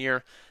 6-3 on the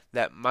year.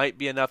 That might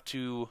be enough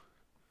to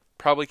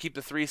probably keep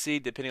the 3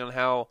 seed, depending on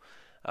how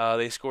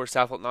they score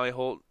Southholt Nolly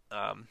Holt.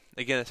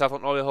 Again,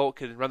 Southholt Nolly Holt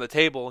could run the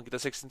table and get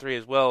to 6-3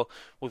 as well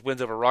with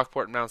wins over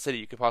Rockport and Mound City.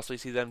 You could possibly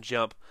see them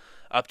jump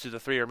up to the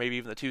 3 or maybe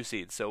even the 2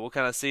 seed. So we'll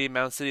kind of see.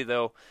 Mound City,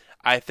 though,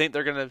 I think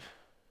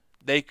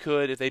they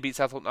could, if they beat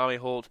Southholt Nolly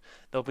Holt,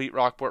 they'll beat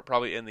Rockport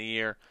probably in the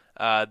year.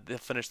 They'll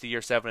finish the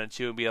year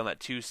 7-2 and be on that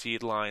 2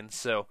 seed line.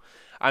 So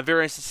I'm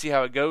very interested to see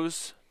how it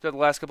goes through the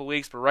last couple of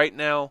weeks. But right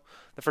now,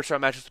 the first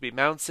round matches will be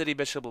Mound City,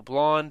 Bishop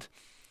LeBlond,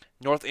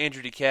 North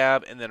Andrew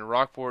DeKalb, and then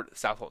Rockport,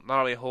 Southholt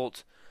Nolly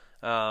Holt.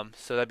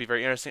 So that'd be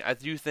very interesting. I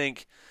do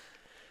think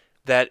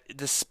that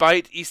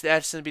despite East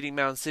Atchison beating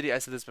Mound City, I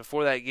said this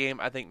before that game,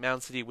 I think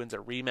Mound City wins a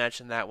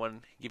rematch in that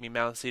one. Give me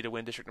Mound City to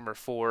win district number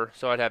 4.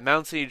 So I'd have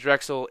Mound City,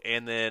 Drexel,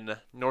 and then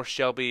North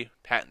Shelby,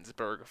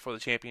 Pattonsburg for the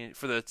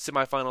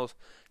semifinals.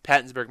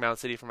 Pattonsburg, Mound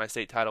City for my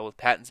state title. With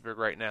Pattonsburg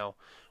right now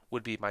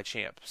would be my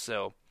champ.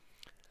 So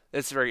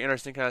it's very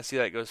interesting to kind of see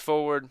how that goes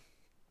forward.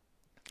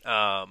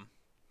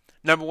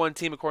 Number 1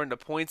 team according to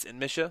points in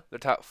MSHSAA. The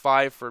top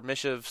 5 for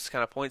MSHSAA's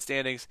kind of point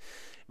standings.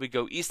 We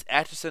go East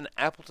Atchison,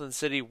 Appleton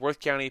City, Worth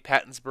County,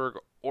 Pattonsburg,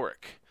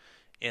 Orick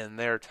in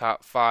their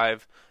top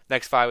 5.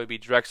 Next 5 would be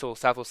Drexel,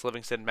 Southwest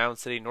Livingston, Mound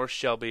City, North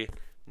Shelby,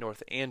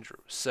 North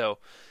Andrews. So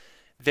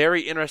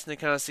very interesting to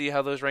kind of see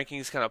how those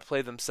rankings kind of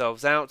play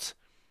themselves out.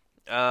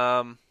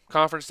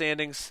 Conference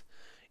standings.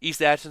 East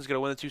Atchison's going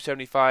to win the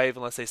 275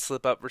 unless they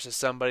slip up versus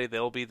somebody.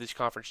 They'll be the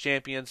conference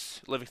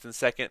champions. Livingston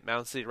second.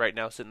 Mound City right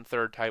now sitting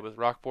third, tied with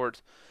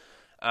Rockport.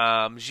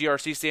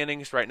 GRC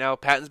standings right now.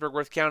 Pattonsburg,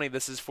 Worth County.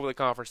 This is for the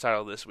conference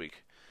title this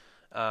week.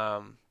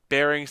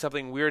 Bearing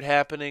something weird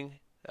happening,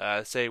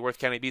 say Worth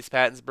County beats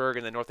Pattonsburg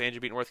and then North Andrew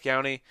beat Worth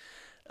County,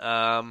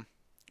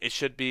 it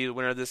should be the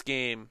winner of this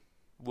game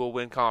will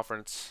win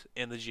conference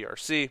in the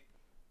GRC.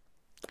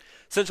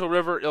 Central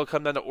River, it'll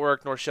come down to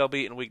Orick, North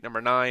Shelby in week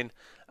number 9.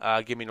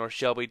 Give me North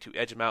Shelby to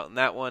edge them out in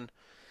that one.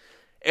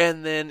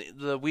 And then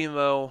the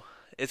WeMo,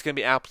 it's going to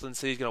be Appleton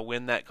City's going to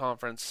win that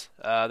conference.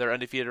 They're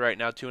undefeated right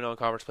now, 2-0 in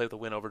conference play with a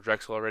win over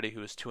Drexel already,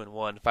 who is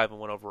 2-1,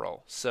 5-1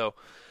 overall. So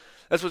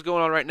that's what's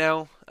going on right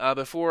now.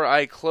 Before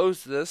I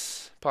close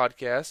this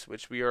podcast,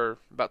 which we are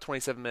about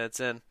 27 minutes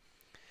in,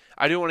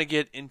 I do want to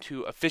get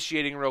into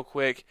officiating real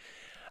quick.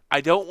 I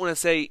don't want to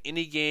say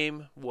any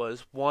game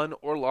was won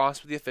or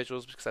lost with the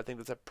officials because I think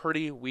that's a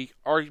pretty weak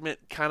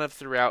argument kind of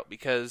throughout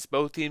because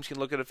both teams can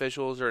look at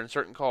officials or in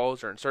certain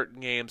calls or in certain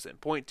games and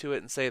point to it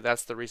and say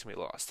that's the reason we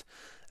lost.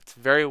 It's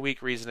very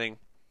weak reasoning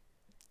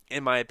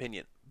in my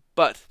opinion.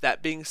 But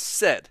that being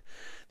said,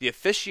 the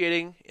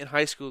officiating in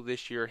high school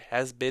this year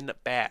has been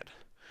bad.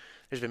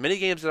 There's been many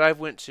games that I've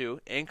went to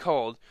and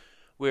called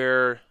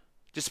where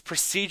just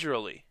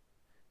procedurally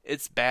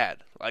it's bad.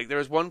 Like there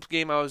was one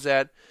game I was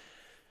at,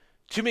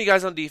 too many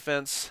guys on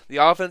defense. The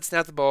offense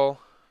snapped the ball,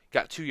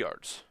 got 2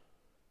 yards.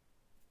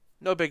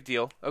 No big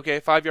deal.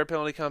 Okay, 5-yard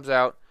penalty comes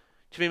out.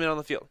 Too many men on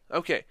the field.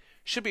 Okay,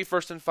 should be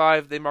 1st and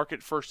 5. They mark it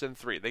 1st and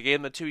 3. They gave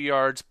them the 2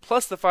 yards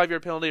plus the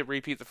 5-yard penalty to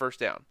repeat the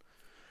first down.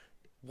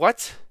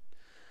 What?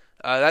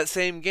 That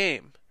same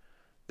game,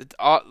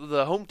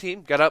 the home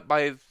team got up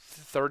by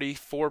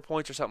 34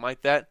 points or something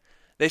like that.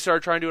 They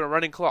started trying to do a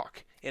running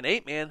clock. In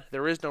 8-man,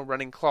 there is no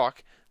running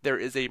clock. There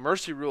is a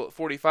mercy rule at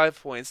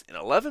 45 points. In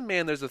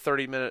 11-man, there's a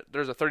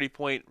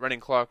 30-point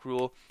running clock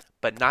rule,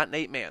 but not in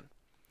 8-man.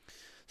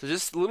 So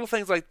just little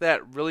things like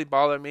that really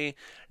bother me.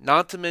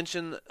 Not to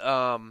mention,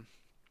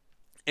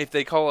 if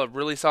they call a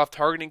really soft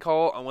targeting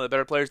call on one of the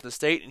better players in the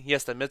state, and he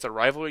has to miss a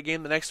rivalry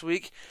game the next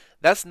week,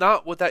 that's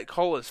not what that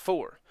call is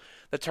for.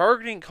 The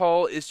targeting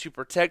call is to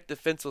protect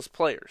defenseless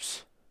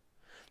players.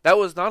 That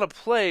was not a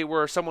play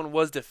where someone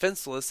was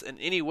defenseless in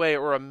any way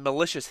or a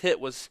malicious hit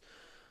was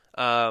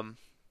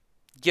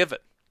given.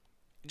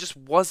 It just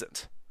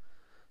wasn't.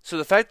 So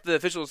the fact that the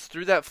officials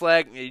threw that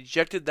flag and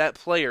ejected that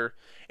player,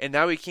 and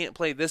now he can't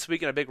play this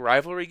week in a big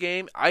rivalry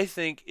game, I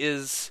think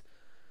is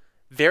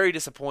very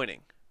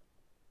disappointing.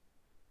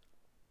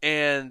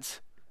 And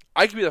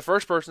I could be the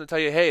first person to tell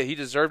you, hey, he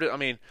deserved it. I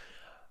mean,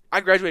 I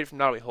graduated from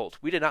Nolly Holt.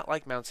 We did not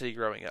like Mound City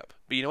growing up.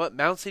 But you know what?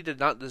 Mound City did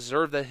not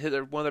deserve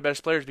that one of their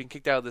best players being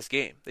kicked out of this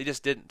game. They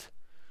just didn't.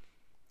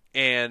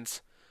 And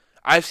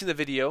I've seen the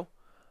video.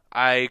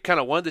 I kind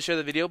of wanted to share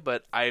the video,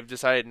 but I've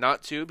decided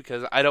not to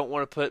because I don't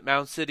want to put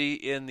Mound City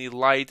in the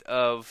light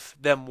of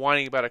them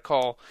whining about a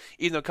call.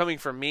 Even though coming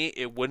from me,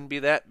 it wouldn't be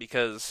that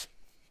because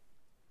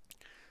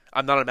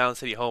I'm not a Mound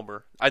City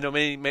homer. I know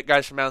many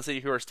guys from Mound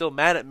City who are still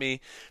mad at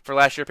me for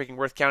last year picking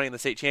Worth County in the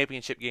state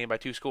championship game by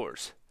 2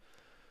 scores.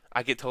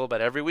 I get told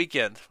about every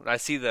weekend when I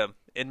see them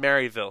in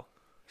Maryville.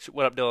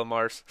 What up, Dylan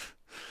Mars?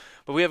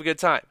 But we have a good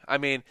time. I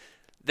mean,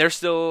 they're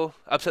still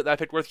upset that I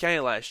picked Worth County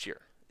last year.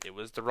 It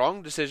was the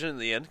wrong decision in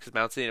the end because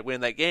Mound City ended up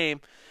winning that game.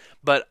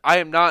 But I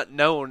am not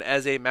known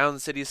as a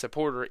Mound City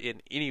supporter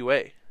in any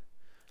way.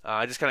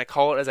 I just kind of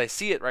call it as I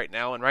see it right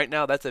now. And right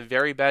now, that's a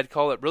very bad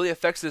call that really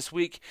affects this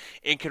week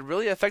and could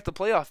really affect the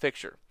playoff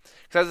picture.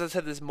 Because as I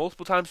said this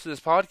multiple times through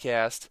this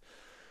podcast,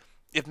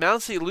 if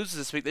Mound City loses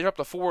this week, they drop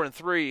to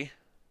 4-3.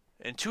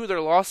 And 2 of their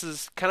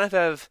losses kind of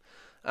have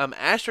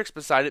asterisk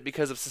beside it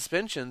because of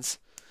suspensions.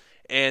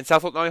 And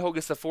South Fork Holt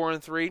gets the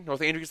 4-3,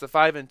 North Andrew gets the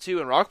 5-2,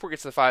 and Rockport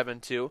gets the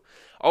 5-2.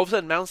 All of a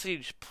sudden, Mountain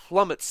City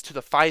plummets to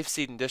the 5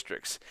 seed in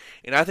districts,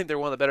 and I think they're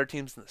one of the better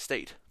teams in the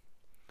state.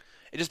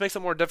 It just makes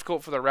it more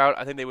difficult for the route.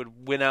 I think they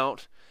would win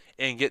out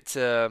and get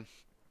to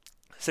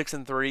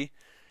 6-3,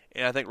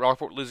 and I think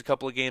Rockport would lose a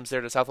couple of games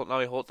there to South Fork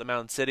Holt to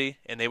Mountain City,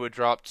 and they would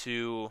drop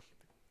to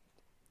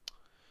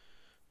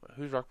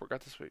who's Rockport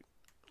got this week?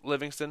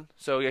 Livingston.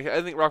 So yeah,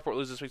 I think Rockport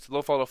loses this week, so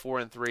they'll fall to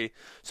 4-3.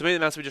 So maybe the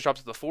Mountain City just drops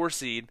to the 4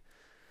 seed.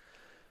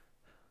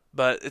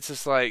 But it's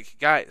just like,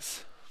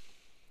 guys,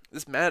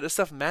 this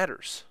stuff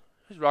matters.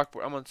 Who's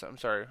Rockport? I'm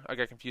sorry, I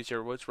got confused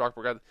here. What's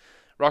Rockport?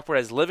 Rockport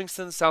has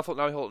Livingston, South Fork,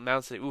 Holt, and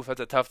Mountain City. Oof,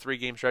 that's a tough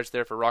 3-game stretch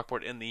there for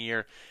Rockport in the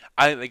year.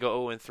 I think they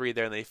go 0-3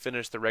 there, and they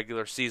finish the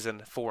regular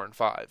season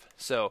 4-5.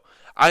 So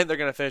I think they're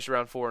going to finish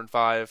around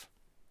 4-5.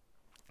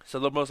 So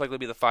they'll most likely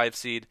be the 5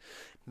 seed.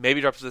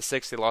 Maybe drop to the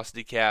 6. They lost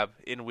to DeKalb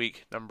in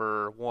week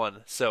number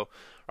 1. So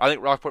I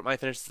think Rockport might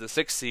finish as the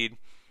 6 seed.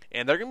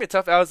 And they're going to be a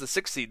tough out as the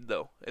 6 seed,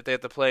 though. If they have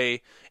to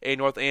play a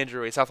North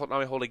Andrew, a South Fork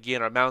Holt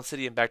again, or Mountain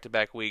City in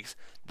back-to-back weeks,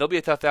 they'll be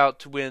a tough out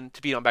to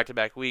beat on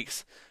back-to-back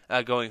weeks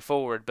going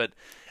forward. But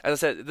as I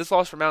said, this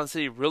loss for Mountain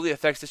City really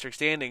affects district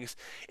standings,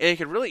 and it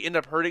could really end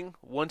up hurting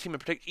one team in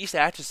particular, East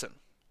Atchison.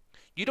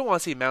 You don't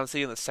want to see Mountain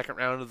City in the second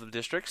round of the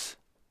districts.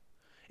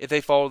 If they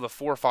follow the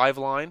 4-5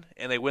 line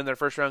and they win their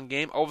first round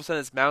game, all of a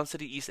sudden it's Mountain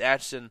City, East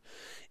Atchison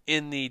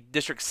in the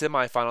district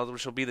semifinals,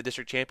 which will be the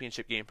district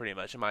championship game pretty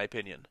much, in my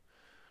opinion.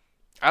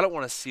 I don't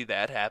want to see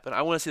that happen.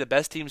 I want to see the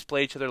best teams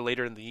play each other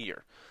later in the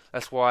year.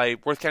 That's why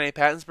Worth County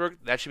Pattonsburg,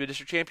 that should be a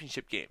district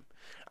championship game.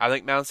 I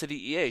think Mountain City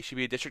EA should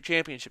be a district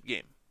championship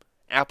game.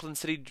 Appleton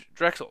City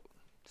Drexel,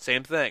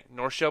 same thing.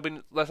 North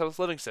Shelby South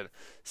Livingston,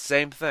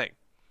 same thing.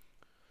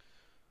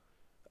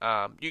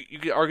 You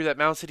could argue that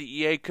Mountain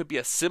City EA could be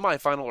a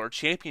semifinal or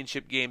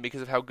championship game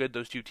because of how good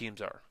those two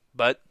teams are.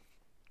 But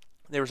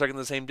they were second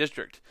in the same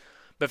district.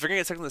 But if you're going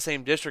to get second in the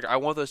same district, I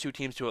want those two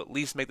teams to at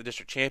least make the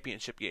district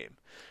championship game.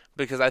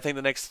 Because I think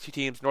the next two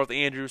teams, North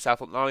Andrew, South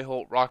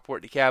Holt,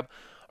 Rockport, DeKalb,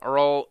 are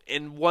all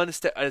in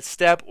a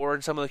step, or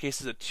in some of the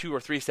cases, 2 or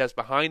 3 steps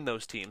behind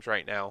those teams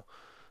right now.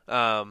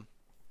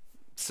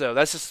 So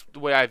that's just the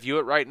way I view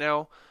it right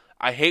now.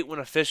 I hate when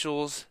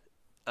officials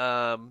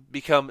try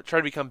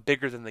to become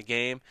bigger than the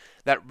game.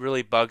 That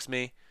really bugs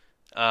me.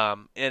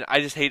 And I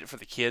just hate it for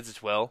the kids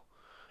as well.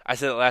 I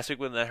said it last week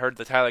when I heard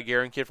the Tyler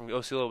Guerin kid from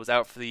Osceola was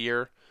out for the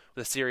year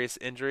with a serious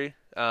injury.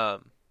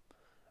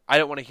 I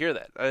don't want to hear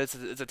that. It's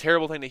a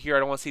terrible thing to hear. I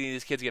don't want to see any of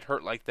these kids get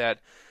hurt like that.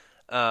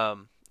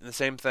 And the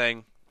same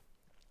thing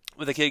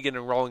with a kid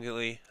getting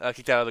wrongly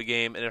kicked out of the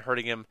game and it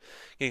hurting him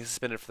getting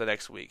suspended for the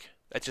next week.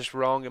 That's just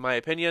wrong in my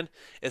opinion.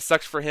 It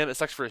sucks for him. It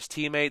sucks for his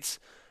teammates.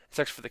 It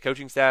sucks for the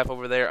coaching staff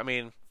over there. I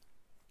mean,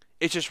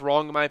 it's just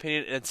wrong in my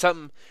opinion. And it's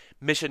something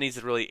Mission needs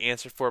to really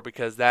answer for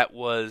because that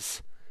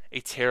was a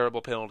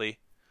terrible penalty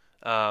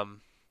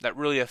that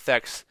really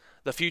affects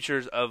the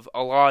futures of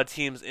a lot of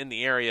teams in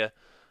the area.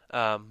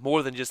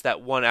 More than just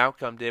that one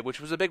outcome did, which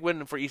was a big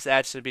win for East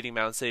Atchison beating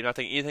Mountain City. Not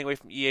taking anything away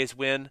from EA's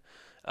win.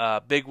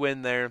 Big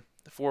win there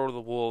for the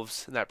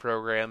Wolves in that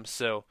program.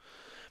 So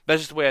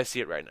that's just the way I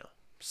see it right now.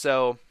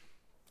 So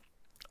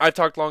I've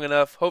talked long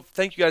enough.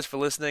 Thank you guys for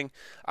listening.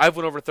 I've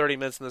went over 30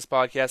 minutes in this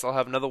podcast. I'll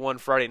have another one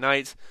Friday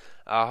night.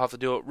 I'll have to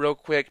do it real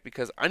quick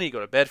because I need to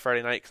go to bed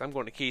Friday night because I'm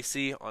going to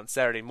KC on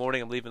Saturday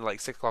morning. I'm leaving like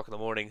 6 o'clock in the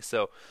morning.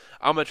 So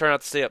I'm going to try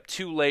not to stay up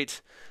too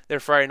late there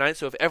Friday night.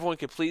 So if everyone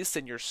could please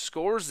send your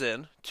scores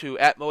in to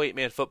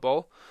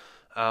 @Mo8ManFootball.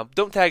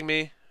 Don't tag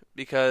me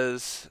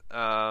because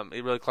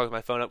it really clogs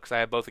my phone up because I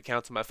have both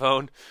accounts on my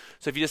phone.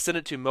 So if you just send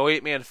it to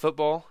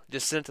Mo8ManFootball,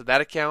 just send it to that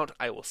account.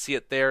 I will see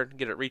it there,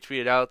 get it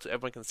retweeted out so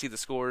everyone can see the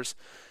scores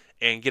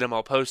and get them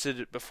all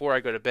posted before I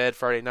go to bed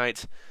Friday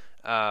night.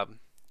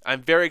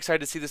 I'm very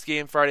excited to see this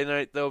game Friday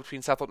night, though,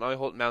 between South Holt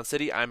and Mountain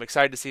City. I'm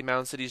excited to see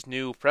Mountain City's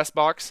new press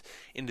box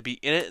and to be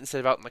in it instead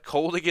of out in the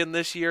cold again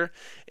this year.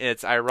 And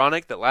it's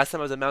ironic that last time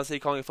I was in Mountain City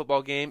calling a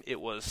football game,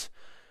 it was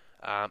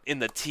in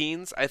the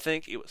teens, I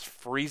think. It was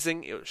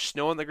freezing. It was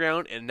snow on the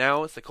ground. And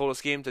now it's the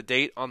coldest game to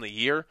date on the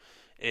year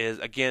is,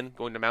 again,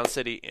 going to Mountain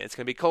City. And it's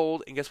going to be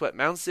cold. And guess what?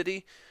 Mountain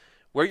City,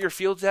 where your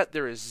field's at,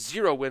 there is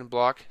 0 wind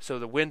block. So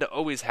the wind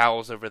always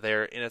howls over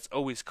there. And it's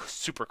always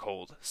super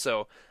cold.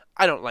 So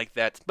I don't like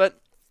that. But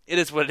it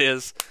is what it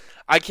is.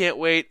 I can't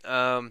wait.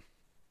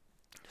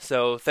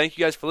 So thank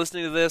you guys for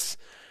listening to this.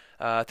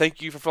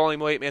 Thank you for following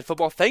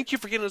Mo8ManFootball. Thank you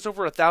for getting us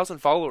over 1,000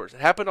 followers.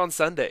 It happened on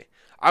Sunday.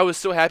 I was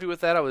so happy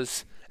with that. I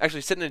was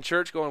actually sitting in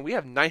church going, we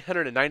have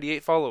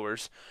 998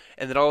 followers.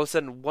 And then all of a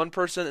sudden, one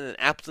person in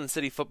Appleton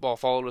City Football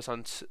followed us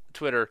on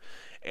Twitter.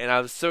 And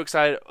I was so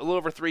excited. A little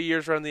over 3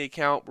 years running the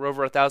account. We're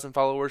over 1,000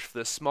 followers for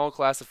this small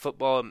class of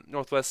football in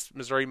Northwest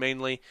Missouri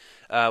mainly,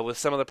 with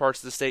some other parts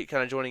of the state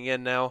kind of joining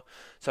in now.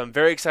 So I'm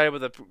very excited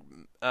with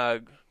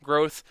the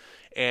growth.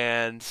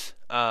 And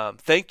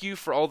thank you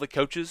for all the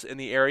coaches in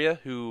the area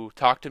who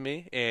talk to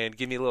me and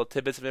give me little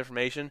tidbits of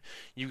information.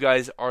 You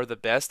guys are the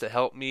best to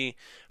help me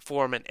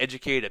form an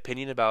educated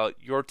opinion about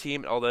your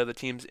team and all the other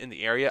teams in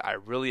the area. I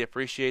really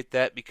appreciate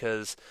that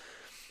because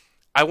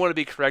I want to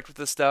be correct with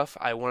this stuff.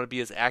 I want to be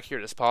as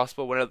accurate as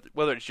possible,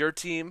 whether it's your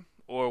team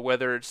or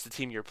whether it's the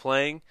team you're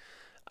playing.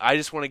 I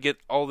just want to get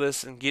all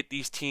this and get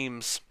these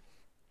teams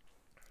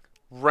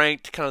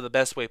ranked kind of the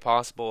best way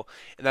possible,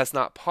 and that's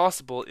not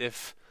possible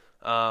if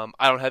I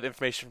don't have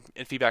information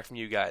and feedback from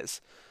you guys.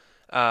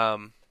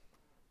 And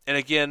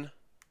again,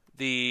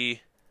 the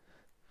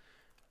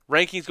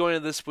rankings going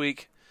into this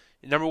week: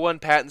 number 1,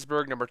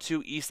 Pattonsburg; number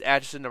 2, East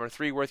Atchison; number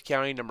 3, Worth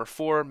County; number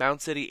 4, Mound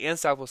City and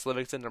Southwest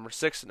Livingston; number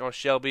 6, North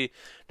Shelby;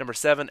 number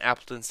 7,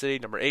 Appleton City;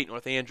 number 8,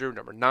 North Andrew;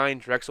 number 9,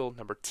 Drexel;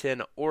 number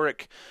 10,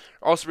 Orick.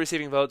 Also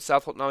receiving votes: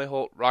 South Holt,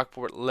 Namiholt,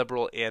 Rockport,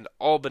 Liberal, and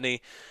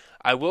Albany.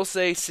 I will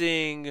say,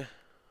 seeing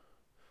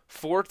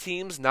 4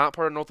 teams not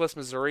part of Northwest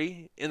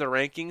Missouri in the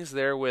rankings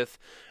there with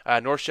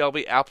North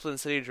Shelby, Appleton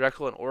City,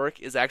 Drexel, and Orick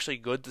is actually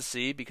good to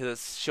see because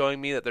it's showing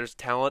me that there's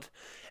talent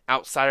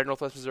outside of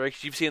Northwest Missouri.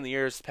 Because you've seen in the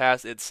years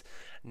past, it's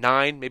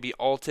 9, maybe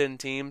all 10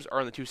 teams are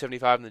in the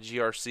 275 in the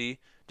GRC,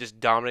 just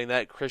dominating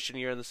that. Christian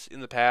year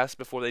in the past,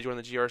 before they joined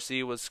the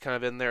GRC, was kind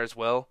of in there as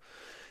well.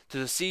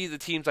 To see the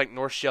teams like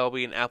North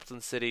Shelby and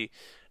Appleton City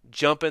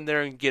jump in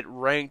there and get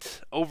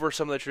ranked over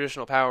some of the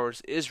traditional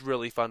powers is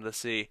really fun to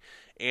see.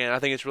 And I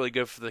think it's really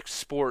good for the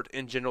sport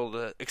in general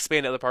to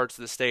expand to other parts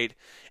of the state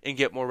and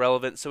get more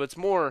relevant. So it's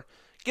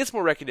gets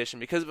more recognition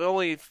because if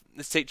only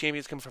the state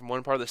champions come from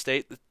one part of the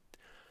state.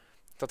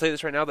 I'll tell you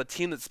this right now: the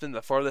team that's been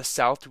the farthest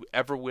south to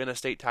ever win a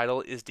state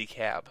title is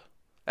DeKalb.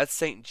 That's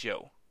St.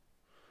 Joe.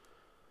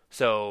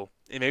 So,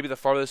 and maybe the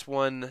farthest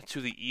one to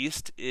the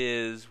east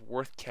is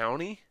Worth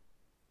County.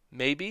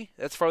 Maybe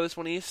that's farthest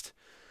one east.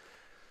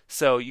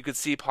 So you could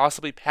see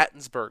possibly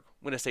Pattonsburg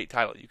win a state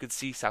title. You could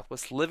see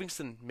Southwest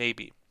Livingston,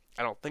 maybe.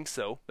 I don't think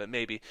so, but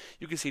maybe.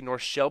 You could see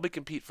North Shelby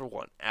compete for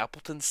one.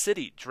 Appleton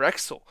City,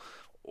 Drexel,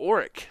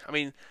 Orick. I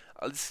mean,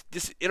 it's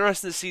just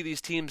interesting to see these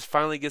teams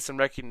finally get some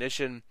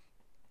recognition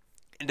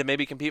and to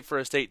maybe compete for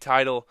a state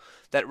title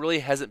that really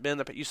hasn't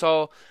been. You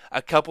saw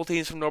a couple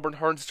teams from Northern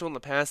Hardsville in the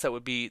past that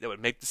would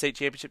make the state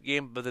championship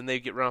game, but then they'd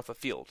get run off the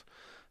field.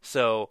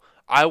 So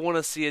I want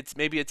to see it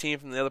maybe a team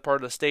from the other part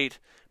of the state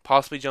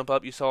possibly jump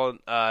up. You saw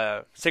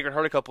Sacred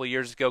Heart a couple of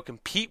years ago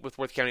compete with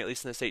Worth County at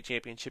least in the state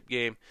championship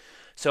game.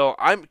 So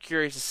I'm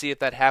curious to see if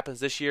that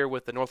happens this year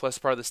with the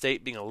northwest part of the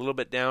state being a little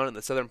bit down and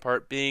the southern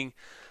part being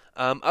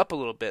up a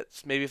little bit.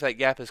 So maybe if that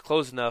gap is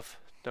closed enough,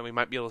 then we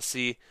might be able to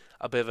see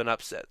a bit of an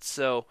upset.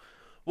 So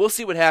we'll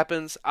see what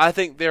happens. I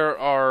think there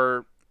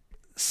are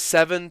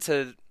 7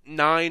 to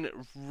 9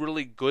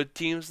 really good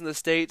teams in the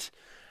state,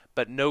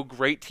 but no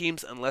great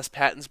teams unless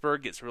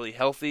Pattonsburg gets really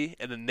healthy,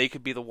 and then they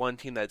could be the one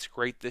team that's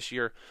great this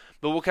year.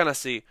 But we'll kind of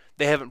see.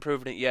 They haven't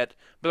proven it yet.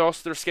 But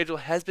also their schedule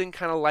has been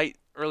kind of light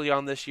early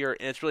on this year,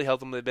 and it's really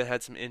helped them. They've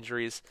had some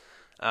injuries.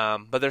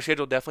 But their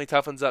schedule definitely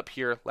toughens up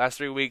here. Last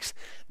 3 weeks,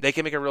 they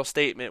can make a real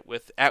statement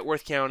with at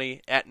Worth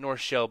County, at North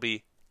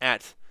Shelby,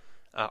 at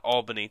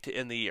Albany to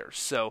end the year.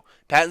 So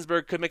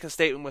Pattonsburg could make a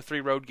statement with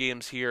 3 road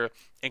games here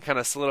and kind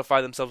of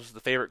solidify themselves as the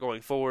favorite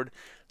going forward.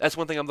 That's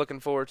one thing I'm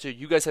looking forward to.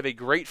 You guys have a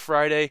great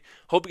Friday.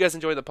 Hope you guys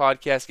enjoy the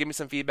podcast. Give me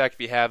some feedback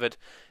if you have it.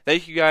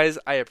 Thank you guys.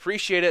 I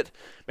appreciate it.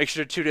 Make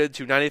sure to tune in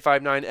to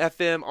 95.9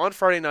 FM on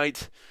Friday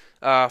night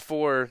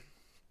for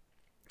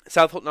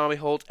South Holt,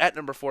 Namiholt at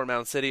number 4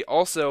 Mound City.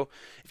 Also,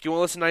 if you want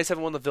to listen to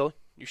 97.1 The Ville,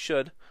 you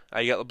should.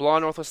 You got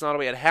LeBlanc, Northwest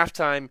Nottoway at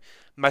halftime.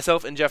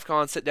 Myself and Jeff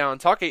Collins sit down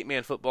and talk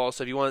 8-man football.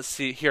 So if you want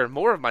to hear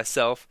more of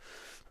myself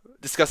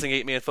discussing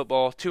 8-man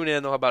football, tune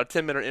in. They'll have about a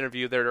 10-minute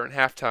interview there during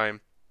halftime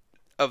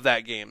of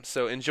that game.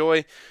 So enjoy.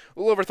 A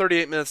little over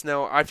 38 minutes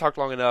now. I've talked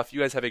long enough. You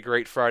guys have a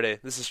great Friday.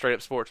 This is Straight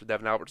Up Sports with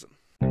Devin Albertson.